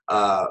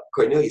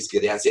Cornelius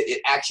get it. I said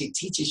it actually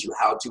teaches you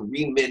how to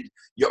remend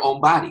your own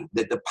body.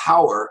 That the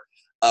power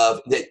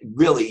of that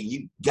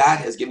really God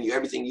has given you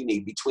everything you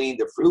need, between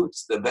the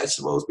fruits, the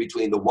vegetables,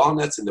 between the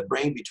walnuts and the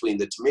brain, between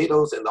the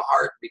tomatoes and the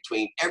heart,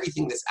 between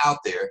everything that's out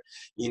there,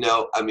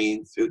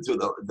 through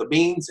the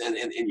beans and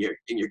in your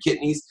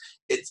kidneys.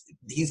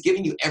 He's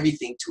giving you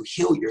everything to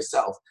heal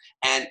yourself.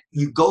 And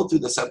you go through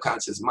the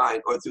subconscious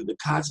mind or through the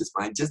conscious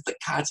mind, just the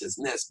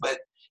consciousness. But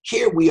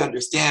here we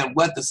understand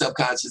what the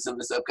subconscious and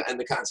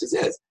the conscious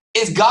is.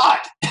 It's God.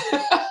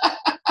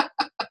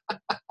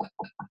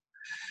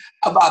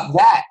 About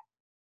that.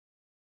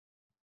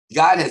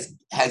 God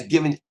has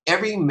given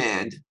every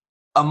man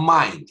a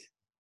mind,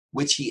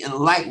 which he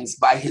enlightens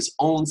by his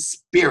own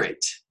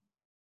spirit,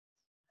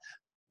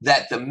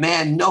 that the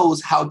man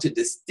knows how to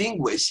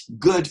distinguish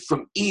good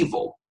from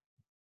evil.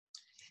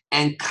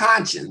 And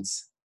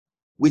conscience,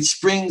 which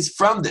springs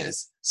from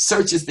this,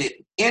 searches the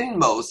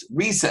inmost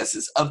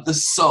recesses of the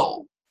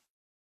soul.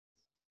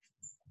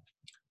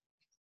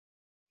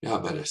 Y'all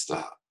better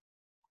stop.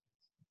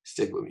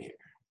 Stick with me here.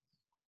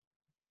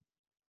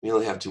 We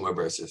only have 2 more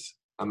verses.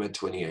 I'm at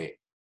 28.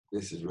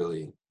 This is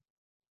really,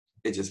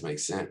 it just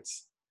makes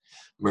sense.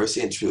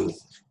 Mercy and truth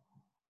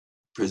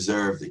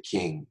preserve the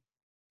king,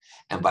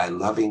 and by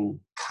loving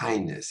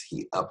kindness,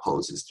 he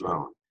upholds his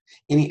throne.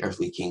 Any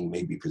earthly king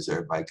may be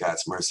preserved by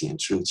God's mercy and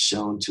truth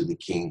shown to the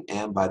king,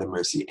 and by the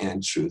mercy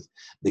and truth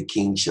the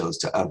king shows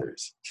to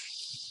others.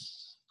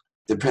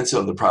 The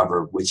principle of the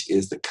proverb, which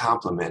is the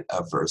complement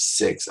of verse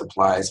 6,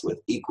 applies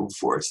with equal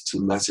force to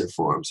lesser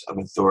forms of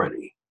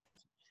authority.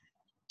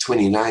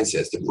 29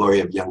 says, the glory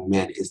of young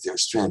men is their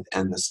strength,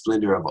 and the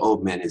splendor of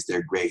old men is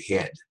their gray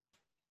head.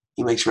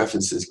 He makes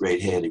references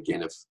gray head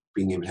again of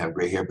being able to have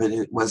gray hair, but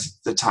it was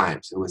the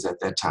times. It was at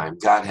that time.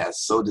 God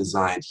has so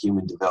designed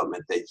human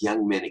development that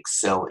young men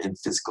excel in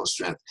physical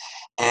strength,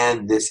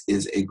 and this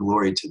is a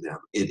glory to them.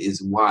 It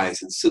is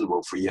wise and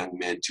suitable for young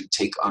men to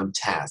take on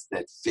tasks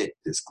that fit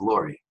this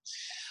glory.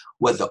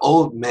 What the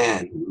old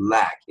man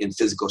lack in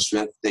physical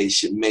strength, they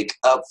should make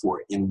up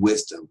for in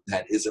wisdom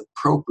that is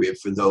appropriate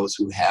for those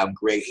who have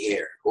gray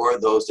hair or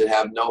those that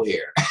have no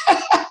hair.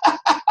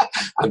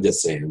 I'm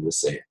just saying.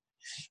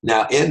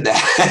 Now, in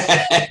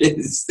that,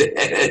 it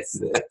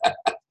says,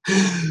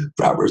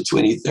 Proverbs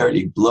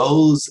 20:30,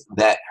 blows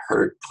that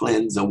hurt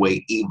cleanse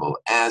away evil,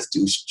 as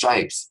do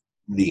strips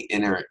the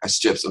inner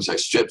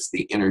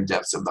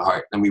depths of the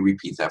heart. Let me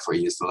repeat that for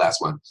you. It's the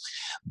last one.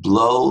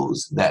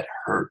 Blows that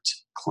hurt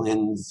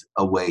cleanse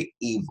away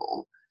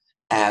evil,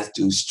 as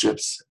do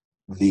strips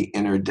the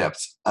inner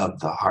depths of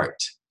the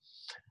heart.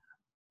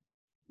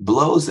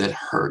 Blows that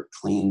hurt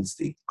cleanse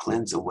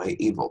away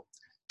evil.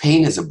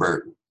 Pain is a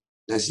burden.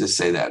 Let's just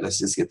say that. Let's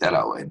just get that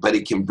out of the way. But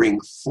it can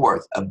bring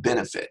forth a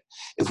benefit.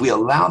 If we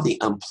allow the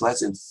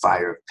unpleasant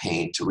fire of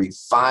pain to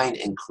refine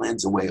and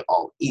cleanse away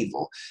all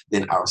evil,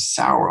 then our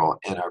sorrow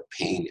and our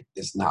pain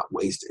is not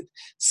wasted.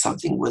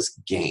 Something was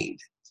gained.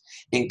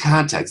 In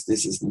context,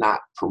 this is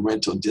not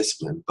parental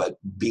discipline, but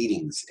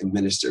beatings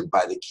administered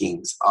by the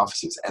king's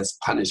officers as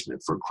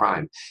punishment for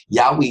crime.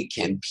 Yahweh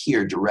can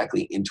peer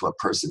directly into a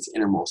person's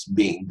innermost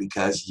being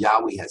because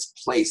Yahweh has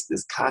placed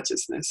this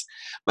consciousness,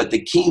 but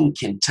the king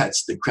can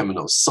touch the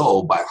criminal's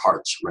soul by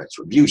harsh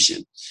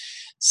retribution.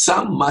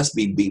 Some must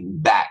be beaten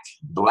back,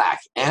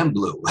 black and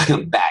blue,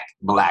 back,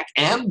 black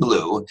and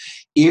blue,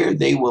 ere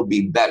they will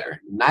be better.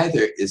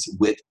 Neither is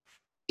with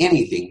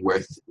anything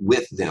worth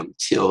with them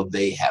till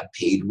they have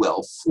paid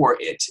well for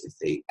it, if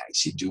they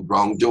actually do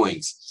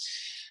wrongdoings.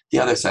 The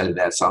other side of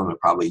that, Solomon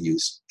probably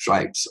used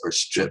stripes or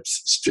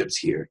strips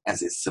here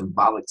as a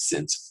symbolic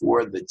sense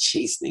for the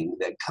chastening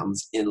that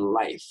comes in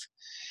life.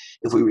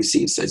 If we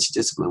receive such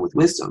discipline with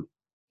wisdom,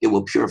 it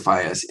will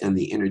purify us in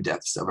the inner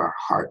depths of our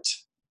heart.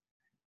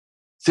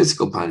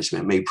 Physical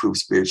punishment may prove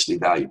spiritually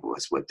valuable,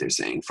 is what they're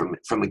saying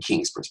from a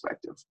king's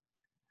perspective.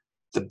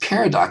 The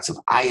paradox of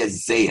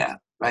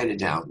Isaiah, write it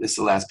down. This is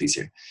the last piece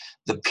here.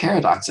 The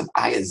paradox of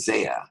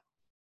Isaiah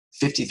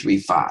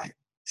 53:5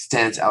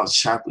 stands out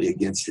sharply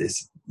against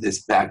this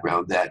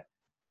background that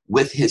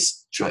with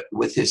his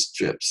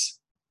strips,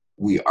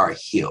 we are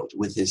healed.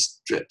 With his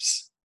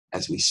strips,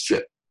 as we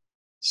stripes.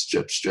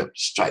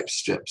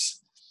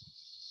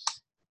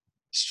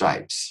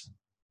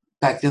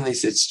 Back then they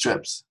said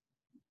strips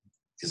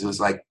because it was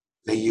like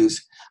they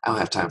use. I don't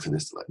have time for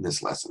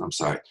this lesson. I'm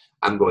sorry.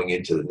 I'm going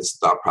into this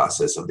thought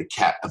process of the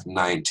cat of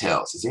 9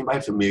 tails. Is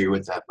anybody familiar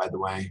with that, by the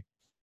way?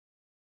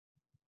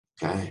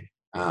 Okay.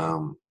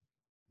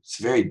 It's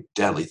a very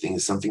deadly thing.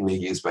 It's something they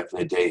used back in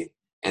the day,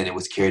 and it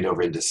was carried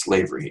over into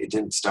slavery. It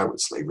didn't start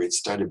with slavery. It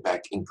started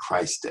back in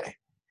Christ's day,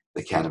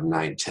 the cat of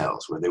 9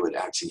 tails, where they would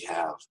actually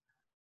have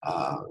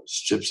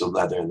strips of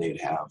leather, and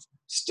they'd have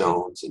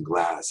stones and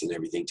glass and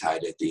everything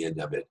tied at the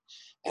end of it,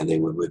 and they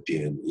would whip you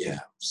in. Yeah.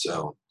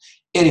 So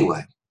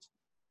anyway,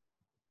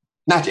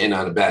 not to end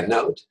on a bad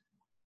note,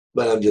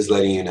 but I'm just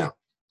letting you know.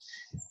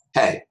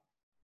 Hey,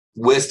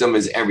 wisdom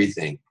is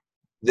everything.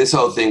 This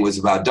whole thing was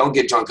about don't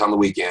get drunk on the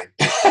weekend.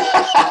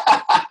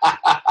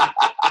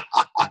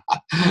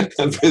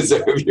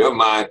 Preserve your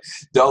mind.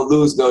 Don't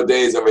lose no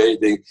days over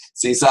anything.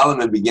 See,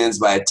 Solomon begins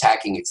by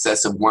attacking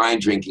excessive wine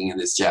drinking in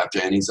this chapter,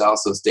 and he's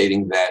also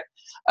stating that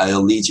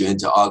it'll lead you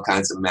into all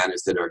kinds of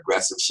manners that are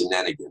aggressive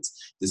shenanigans.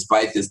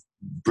 Despite this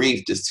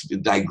brief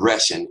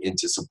digression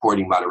into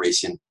supporting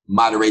moderation,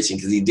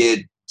 because he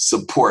did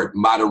support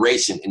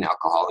moderation in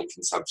alcohol and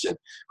consumption.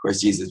 Of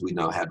course, Jesus, we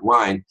know, had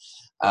wine.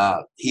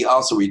 He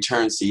also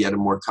returns to yet a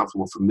more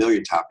comfortable,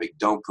 familiar topic.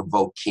 Don't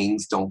provoke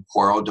kings. Don't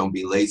quarrel. Don't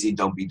be lazy.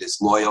 Don't be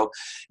disloyal.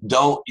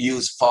 Don't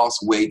use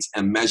false weights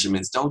and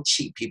measurements. Don't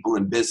cheat people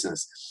in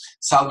business.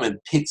 Solomon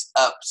picks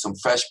up some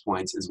fresh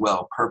points as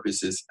well,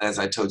 purposes, as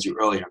I told you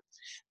earlier.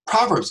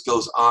 Proverbs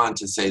goes on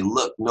to say,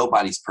 look,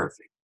 nobody's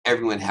perfect.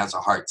 Everyone has a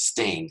heart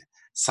stained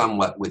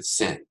somewhat with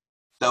sin,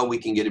 though we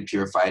can get it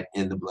purified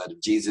in the blood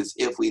of Jesus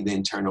if we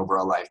then turn over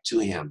our life to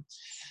him.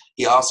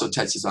 He also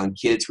touches on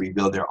kids who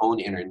reveal their own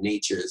inner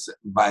natures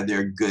by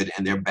their good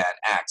and their bad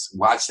acts.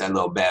 Watch that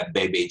little bad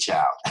baby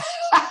child.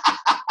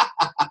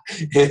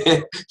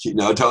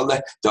 Don't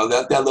let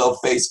that little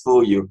face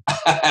fool you.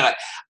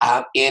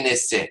 I'm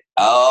innocent.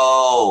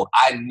 Oh,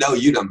 I know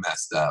you done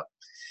messed up.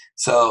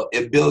 So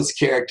it builds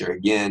character.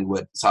 Again,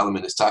 what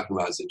Solomon is talking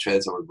about is it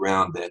treads over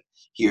ground that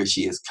he or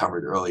she has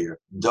covered earlier.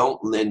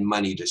 Don't lend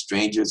money to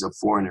strangers or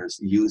foreigners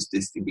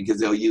because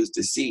they'll use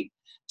deceit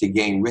to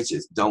gain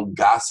riches. Don't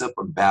gossip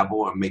or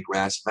babble or make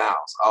rash vows.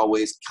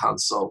 Always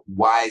consult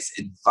wise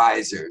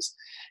advisors.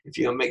 If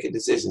you'll make a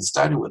decision,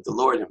 starting with the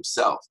Lord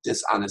himself,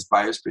 dishonest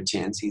buyers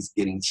pretends he's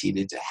getting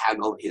cheated to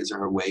haggle his or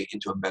her way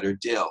into a better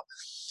deal.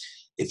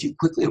 If you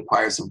quickly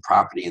acquire some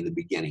property in the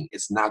beginning,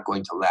 it's not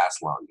going to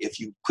last long. If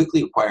you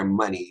quickly acquire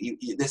money,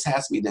 this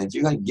has to be done. If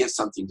you're going to give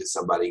something to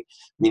somebody,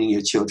 meaning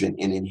your children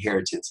in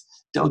inheritance,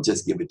 don't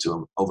just give it to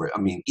them over. I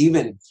mean,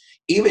 even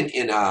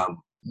in,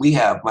 we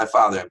have my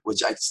father,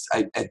 which I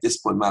at this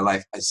point in my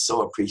life, I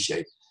so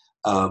appreciate.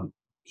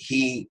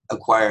 He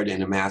acquired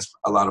and amassed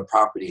a lot of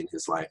property in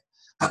his life,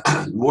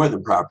 more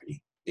than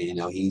property.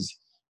 He's,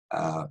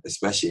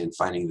 especially in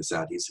finding this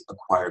out, he's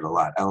acquired a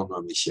lot. I don't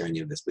normally share any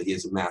of this, but he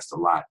has amassed a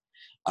lot.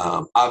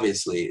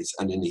 Obviously, it's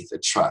underneath a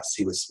trust.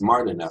 He was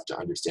smart enough to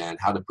understand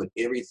how to put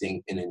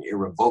everything in an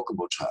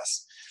irrevocable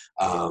trust.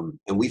 And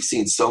we've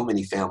seen so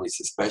many families,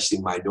 especially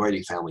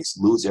minority families,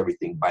 lose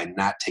everything by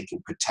not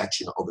taking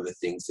protection over the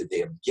things that they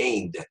have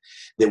gained.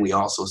 Then we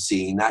also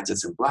see, not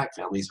just in Black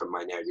families or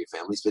minority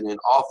families, but in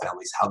all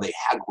families, how they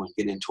haggle and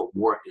get into a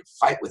war and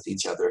fight with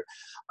each other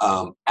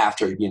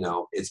after,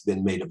 it's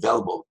been made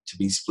available to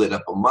be split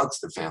up amongst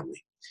the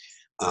family.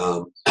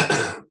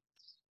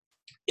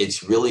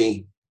 It's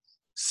really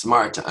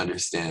smart to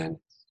understand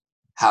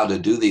how to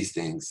do these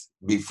things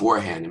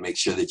beforehand and make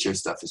sure that your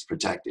stuff is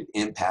protected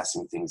in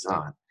passing things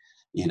on.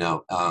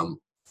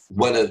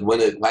 Why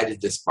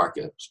did this spark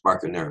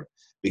a nerve?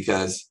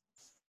 Because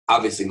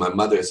obviously my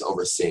mother is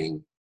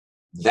overseeing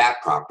that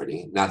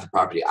property, not the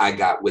property I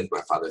got with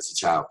my father as a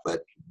child,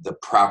 but the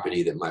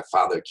property that my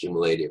father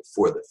accumulated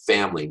for the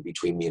family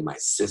between me and my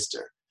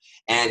sister.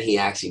 And he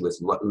actually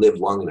lived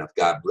long enough,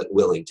 God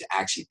willing, to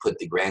actually put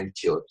the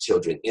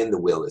grandchildren in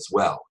the will as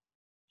well.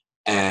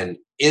 And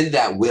in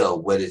that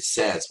will, what it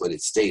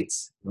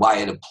states, why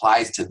it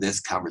applies to this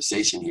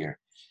conversation here,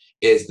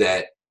 is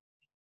that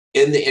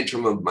in the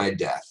interim of my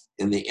death,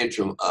 in the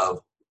interim of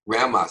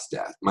grandma's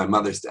death, my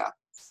mother's death,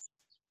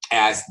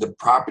 as the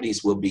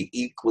properties will be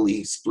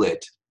equally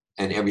split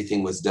and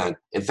everything was done.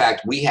 In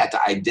fact, we had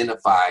to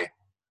identify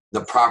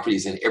the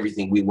properties and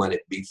everything we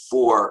wanted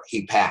before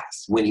he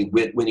passed, when he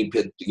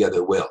put together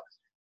a will.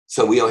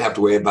 So we don't have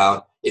to worry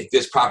about if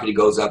this property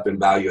goes up in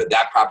value or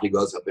that property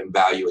goes up in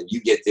value and you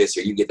get this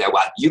or you get that.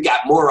 Well, you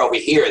got more over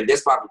here and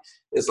this property.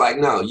 It's like,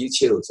 no, you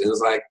choose. And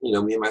it's like, me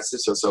and my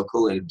sister are so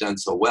cool and have done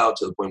so well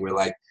to the point where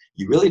like,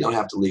 you really don't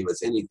have to leave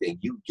us anything.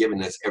 You've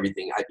given us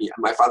everything.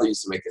 My father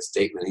used to make a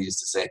statement. He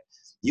used to say,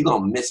 you're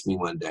going to miss me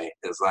one day.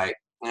 It's like,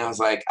 and I was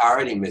like, I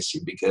already miss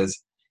you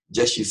because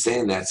just you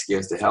saying that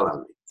scares the hell out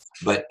of me.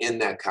 But in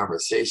that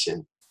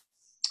conversation,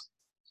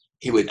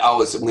 he would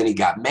always, when he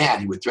got mad,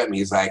 he would threaten me.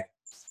 He's like,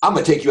 I'm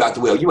going to take you out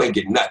the will. You ain't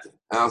getting nothing.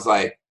 And I was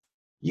like,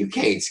 you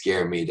can't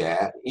scare me,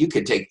 Dad. You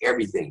can take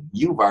everything.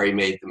 You've already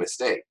made the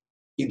mistake.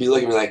 He'd be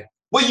looking at me like,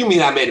 what do you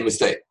mean I made a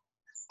mistake?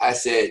 I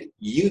said,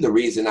 you the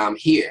reason I'm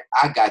here.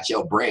 I got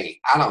your brain.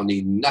 I don't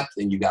need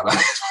nothing you got.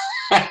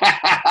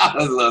 I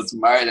was a little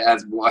smart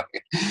ass boy.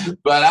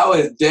 But I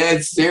was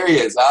dead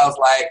serious. I was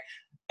like,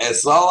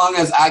 as so long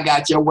as I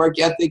got your work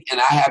ethic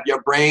and I have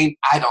your brain,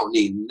 I don't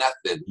need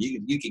nothing.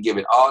 You can give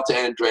it all to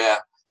Andrea.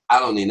 I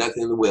don't need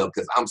nothing in the will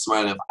because I'm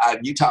smart enough.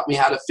 You taught me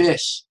how to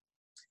fish.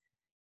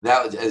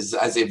 That was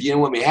as if you didn't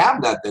want me to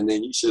have nothing,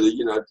 then you should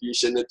have, you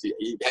shouldn't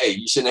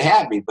have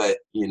had me. But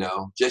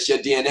just your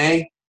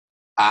DNA.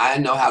 I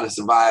know how to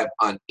survive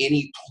on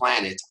any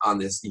planet on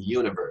this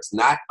universe,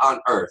 not on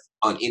Earth,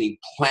 on any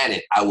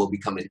planet. I will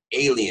become an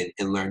alien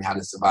and learn how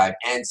to survive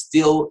and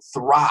still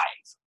thrive.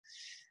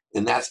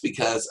 And that's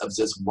because of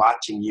just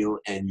watching you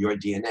and your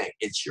DNA.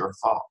 It's your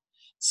fault.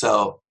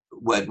 So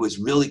what was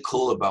really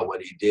cool about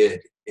what he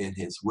did in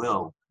his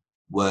will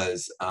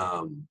was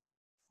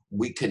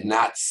we could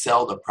not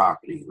sell the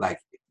property. Like,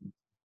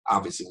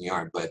 obviously we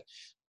aren't, but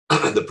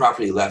the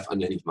property left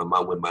underneath my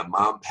mom. When my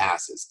mom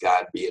passes,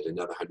 God be it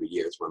another 100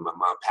 years, when my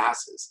mom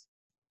passes,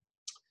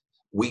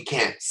 we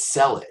can't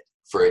sell it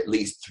for at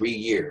least 3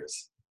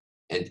 years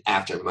and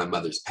after my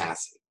mother's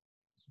passing.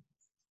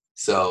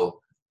 So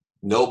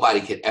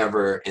nobody could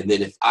ever, and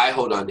then if I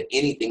hold on to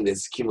anything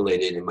that's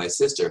accumulated in my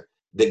sister,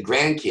 the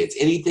grandkids,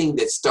 anything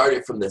that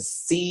started from the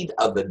seed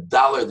of the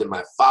dollar that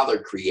my father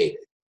created.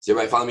 Does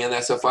everybody follow me on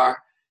that so far?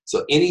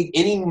 So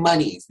any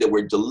monies that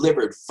were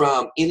delivered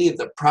from any of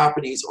the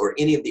properties or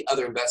any of the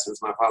other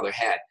investments my father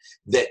had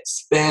that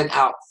span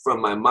out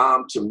from my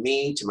mom to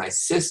me to my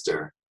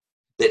sister,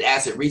 that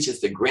as it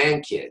reaches the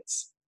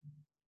grandkids,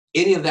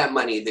 any of that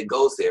money that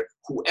goes there,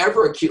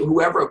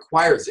 whoever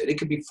acquires it, it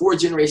could be 4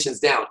 generations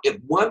down. If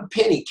 1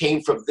 penny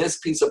came from this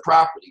piece of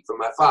property from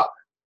my father,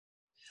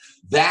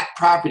 that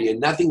property and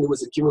nothing that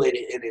was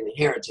accumulated in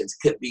inheritance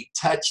could be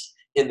touched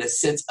in the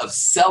sense of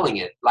selling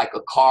it like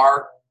a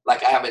car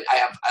Like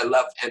I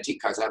love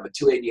antique cars. I have a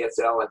 280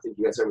 SL. I think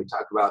you guys heard me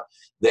talk about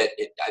that.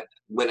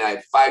 When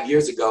 5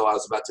 years ago, I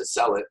was about to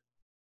sell it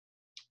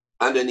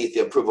underneath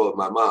the approval of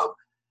my mom,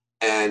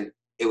 and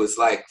it was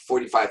like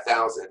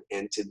 45,000.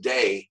 And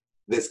today,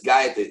 this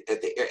guy at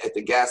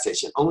the gas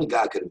station, only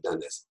God could have done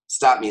this,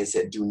 stopped me and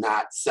said, "Do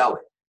not sell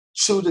it."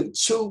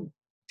 True,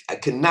 I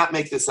could not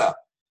make this up.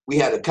 We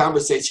had a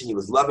conversation. He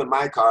was loving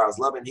my car. I was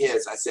loving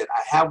his. I said,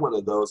 "I have one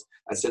of those."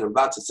 I said, "I'm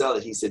about to sell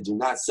it." He said, "Do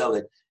not sell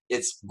it.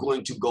 It's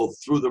going to go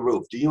through the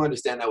roof." Do you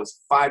understand? That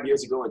was 5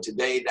 years ago. And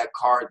today that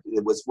car,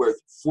 it was worth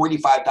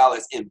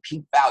 $45 in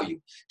peak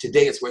value.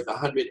 Today it's worth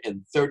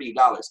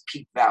 $130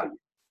 peak value.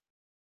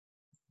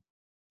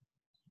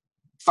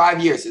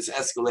 5 years it's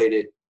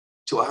escalated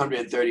to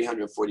 $130,000,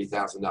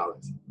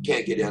 $140,000.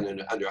 Can't get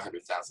in under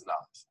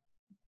 $100,000.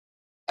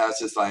 I was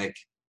just like,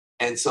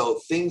 and so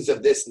things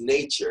of this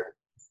nature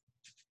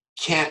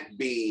can't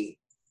be,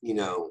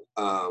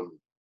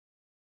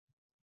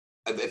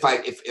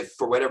 if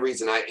for whatever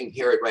reason I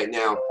inherit right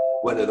now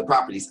one of the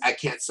properties, I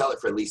can't sell it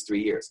for at least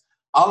 3 years.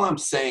 All I'm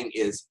saying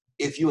is,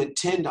 if you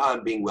intend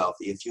on being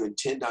wealthy, if you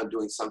intend on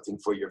doing something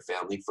for your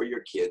family, for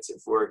your kids,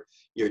 and for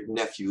your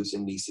nephews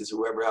and nieces,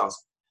 whoever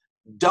else,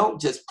 don't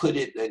just put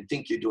it and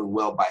think you're doing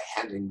well by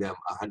handing them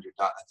an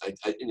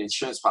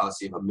insurance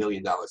policy of $1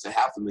 million,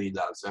 $500,000,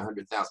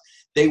 $100,000.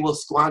 They will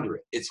squander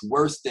it. It's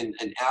worse than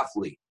an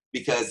athlete,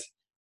 because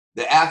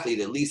the athlete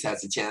at least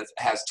has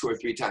 2 or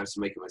 3 times to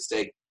make a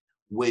mistake.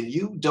 When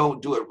you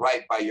don't do it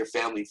right by your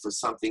family for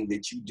something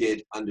that you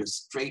did under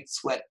straight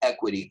sweat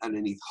equity,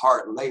 underneath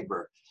hard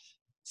labor,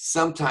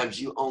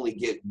 sometimes you only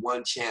get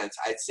one chance.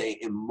 I'd say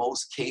in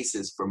most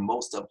cases, for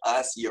most of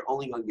us, you're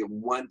only going to get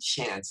one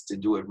chance to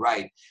do it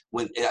right.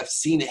 When I've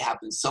seen it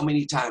happen so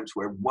many times,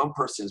 where one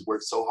person has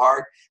worked so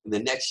hard, and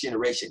the next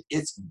generation,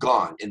 it's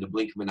gone in the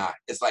blink of an eye.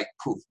 It's like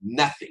poof,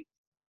 nothing.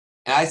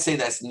 And I'd say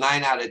that's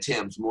 9 out of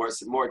 10,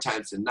 more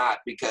times than not,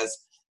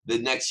 because the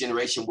next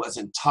generation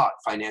wasn't taught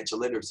financial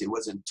literacy. It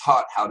wasn't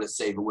taught how to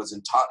save. It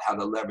wasn't taught how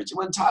to leverage. It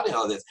wasn't taught in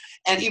all this.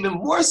 And even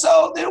more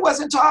so than it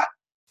wasn't taught,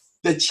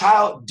 the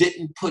child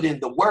didn't put in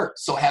the work,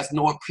 so has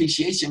no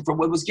appreciation for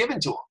what was given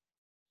to him.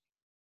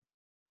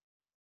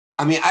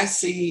 I mean, I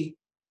see,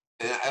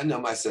 and I know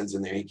my son's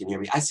in there, he can hear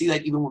me. I see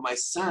that even with my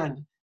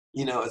son,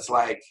 it's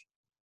like,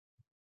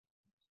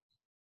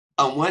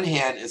 on one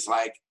hand, it's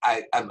like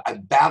I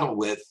battle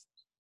with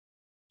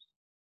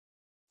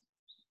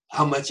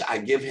how much I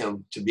give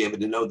him to be able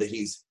to know that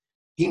he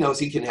knows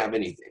he can have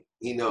anything.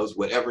 He knows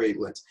whatever he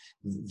wants.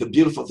 The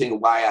beautiful thing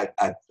why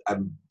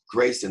I'm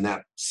graced in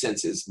that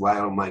sense is why I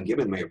don't mind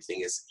giving him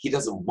everything is he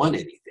doesn't want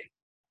anything.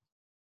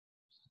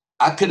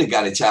 I could have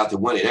got a child that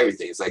wanted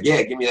everything. It's like,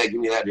 yeah, give me that.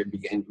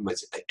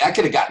 I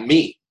could have got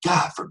me.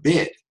 God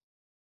forbid.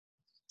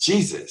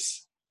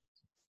 Jesus.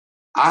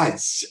 I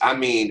think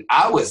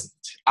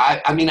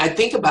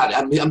about it.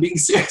 I'm being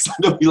serious. I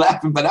don't be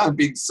laughing, but I'm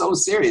being so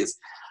serious.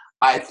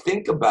 I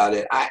think about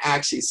it. I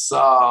actually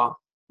saw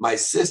my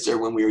sister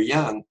when we were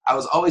young. I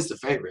was always the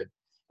favorite.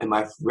 And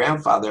my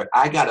grandfather,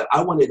 I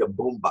wanted a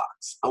boom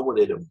box. I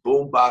wanted a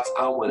boom box.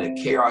 I wanted a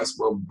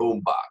KRS-One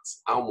boom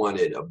box. I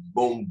wanted a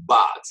boom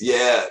box.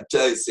 Yeah,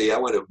 I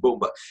wanted a boom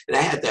box. And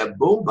I had that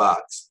boom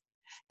box,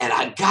 and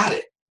I got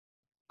it.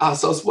 I was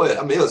so spoiled.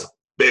 I mean, it was a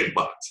big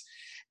box.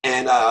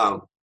 And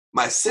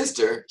my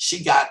sister,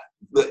 she got,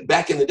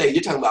 back in the day,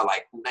 you're talking about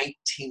like I'm going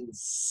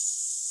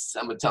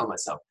to tell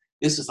myself,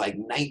 this was like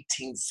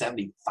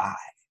 1975.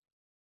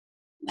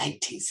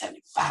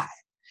 1975.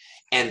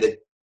 And the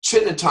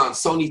Triniton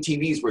Sony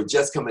TVs were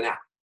just coming out.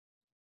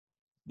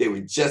 They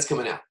were just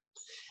coming out.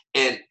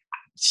 And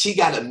she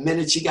got and the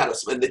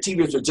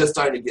TVs were just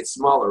starting to get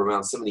smaller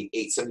around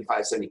 78,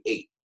 75,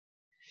 78.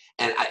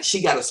 And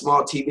she got a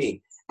small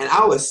TV. And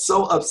I was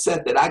so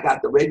upset that I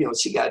got the radio and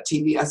she got a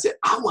TV. I said,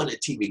 I want a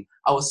TV.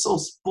 I was so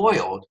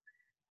spoiled.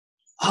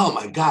 Oh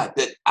my God,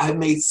 that I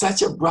made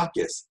such a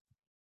ruckus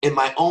in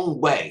my own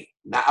way.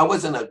 Now, I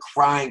wasn't a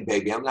crying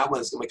baby. I'm not one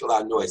that's going to make a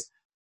lot of noise.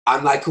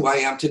 I'm like who I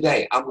am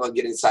today. I'm going to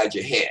get inside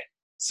your head.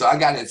 So I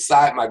got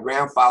inside my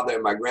grandfather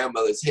and my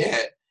grandmother's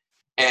head.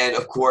 And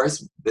of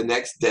course, the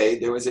next day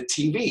there was a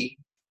TV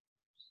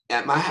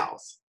at my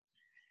house.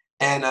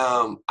 And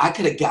I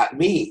could have got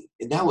me,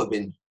 and that would have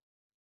been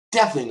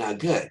definitely not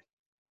good.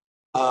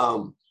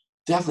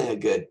 Definitely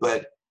not good.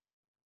 But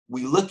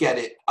we look at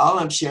it, all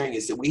I'm sharing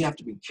is that we have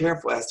to be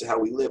careful as to how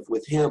we live.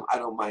 With him, I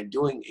don't mind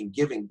doing and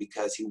giving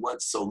because he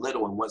wants so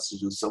little and wants to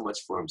do so much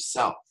for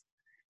himself.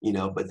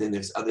 But then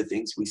there's other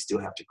things we still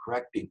have to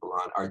correct people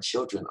on, our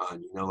children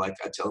on, like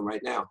I tell them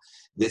right now,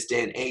 this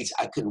day and age,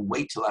 I couldn't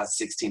wait till I was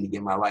 16 to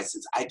get my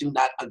license. I do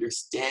not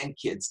understand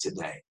kids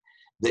today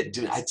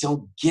I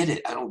don't get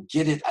it. I don't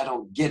get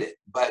it.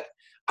 But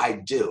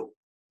I do,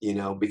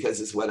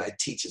 because it's what I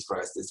teach as far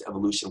as this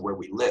evolution where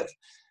we live,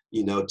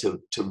 to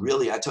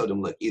really, I told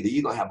them, look, either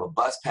you're going to have a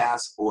bus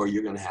pass or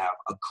you're going to have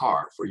a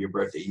car for your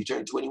birthday. You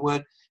turn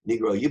 21,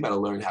 Negro, you better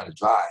learn how to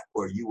drive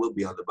or you will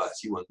be on the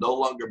bus. You will no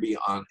longer be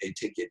on a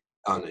ticket,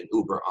 on an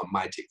Uber, on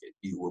my ticket.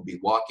 You will be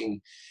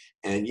walking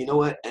And you know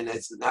what? And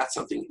it's not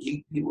something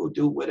he will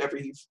do whatever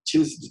he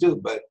chooses to do,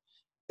 but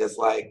it's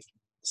like,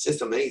 it's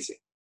just amazing.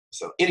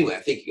 So anyway,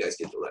 I think you guys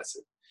get the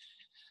lesson.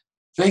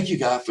 Thank you,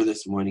 God, for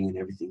this morning and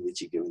everything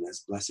that you've given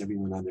us. Bless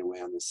everyone on their way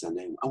on this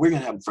Sunday. And we're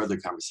going to have a further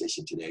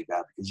conversation today,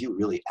 God, because you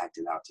really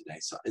acted out today.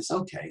 So it's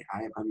okay.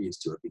 I'm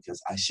used to it because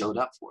I showed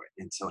up for it.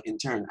 And so in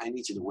turn, I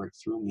need you to work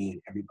through me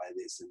and everybody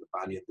that's in the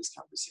body of this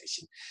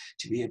conversation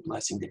to be a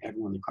blessing to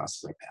everyone that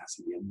crosses our paths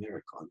and be a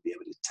miracle and be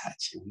able to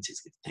touch. And we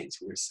just give thanks.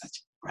 We're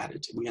such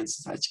gratitude. We have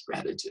such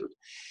gratitude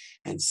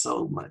and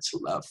so much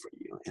love for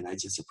you. And I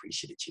just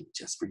appreciate you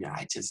just for you.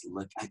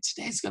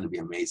 Today's going to be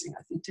amazing.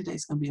 I think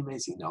today's going to be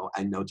amazing. No,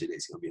 I know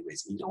today's going to be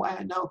amazing. You know why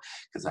I know?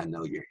 Because I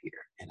know you're here.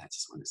 And I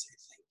just want to say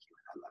thank you.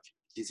 And I love you.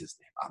 In Jesus'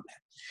 name, amen.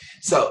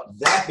 So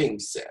that being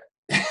said,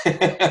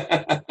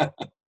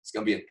 it's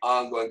going to be an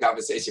ongoing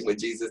conversation with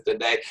Jesus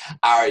today.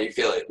 I already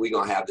feel it. We're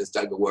going to have this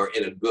tug of war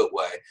in a good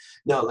way.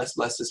 No, let's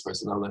bless this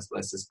person. No, let's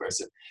bless this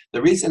person.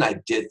 The reason I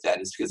did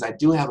that is because I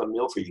do have a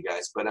meal for you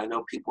guys, but I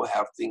know people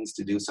have things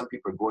to do. Some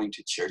people are going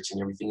to church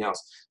and everything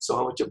else. So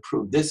I want to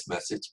approve this message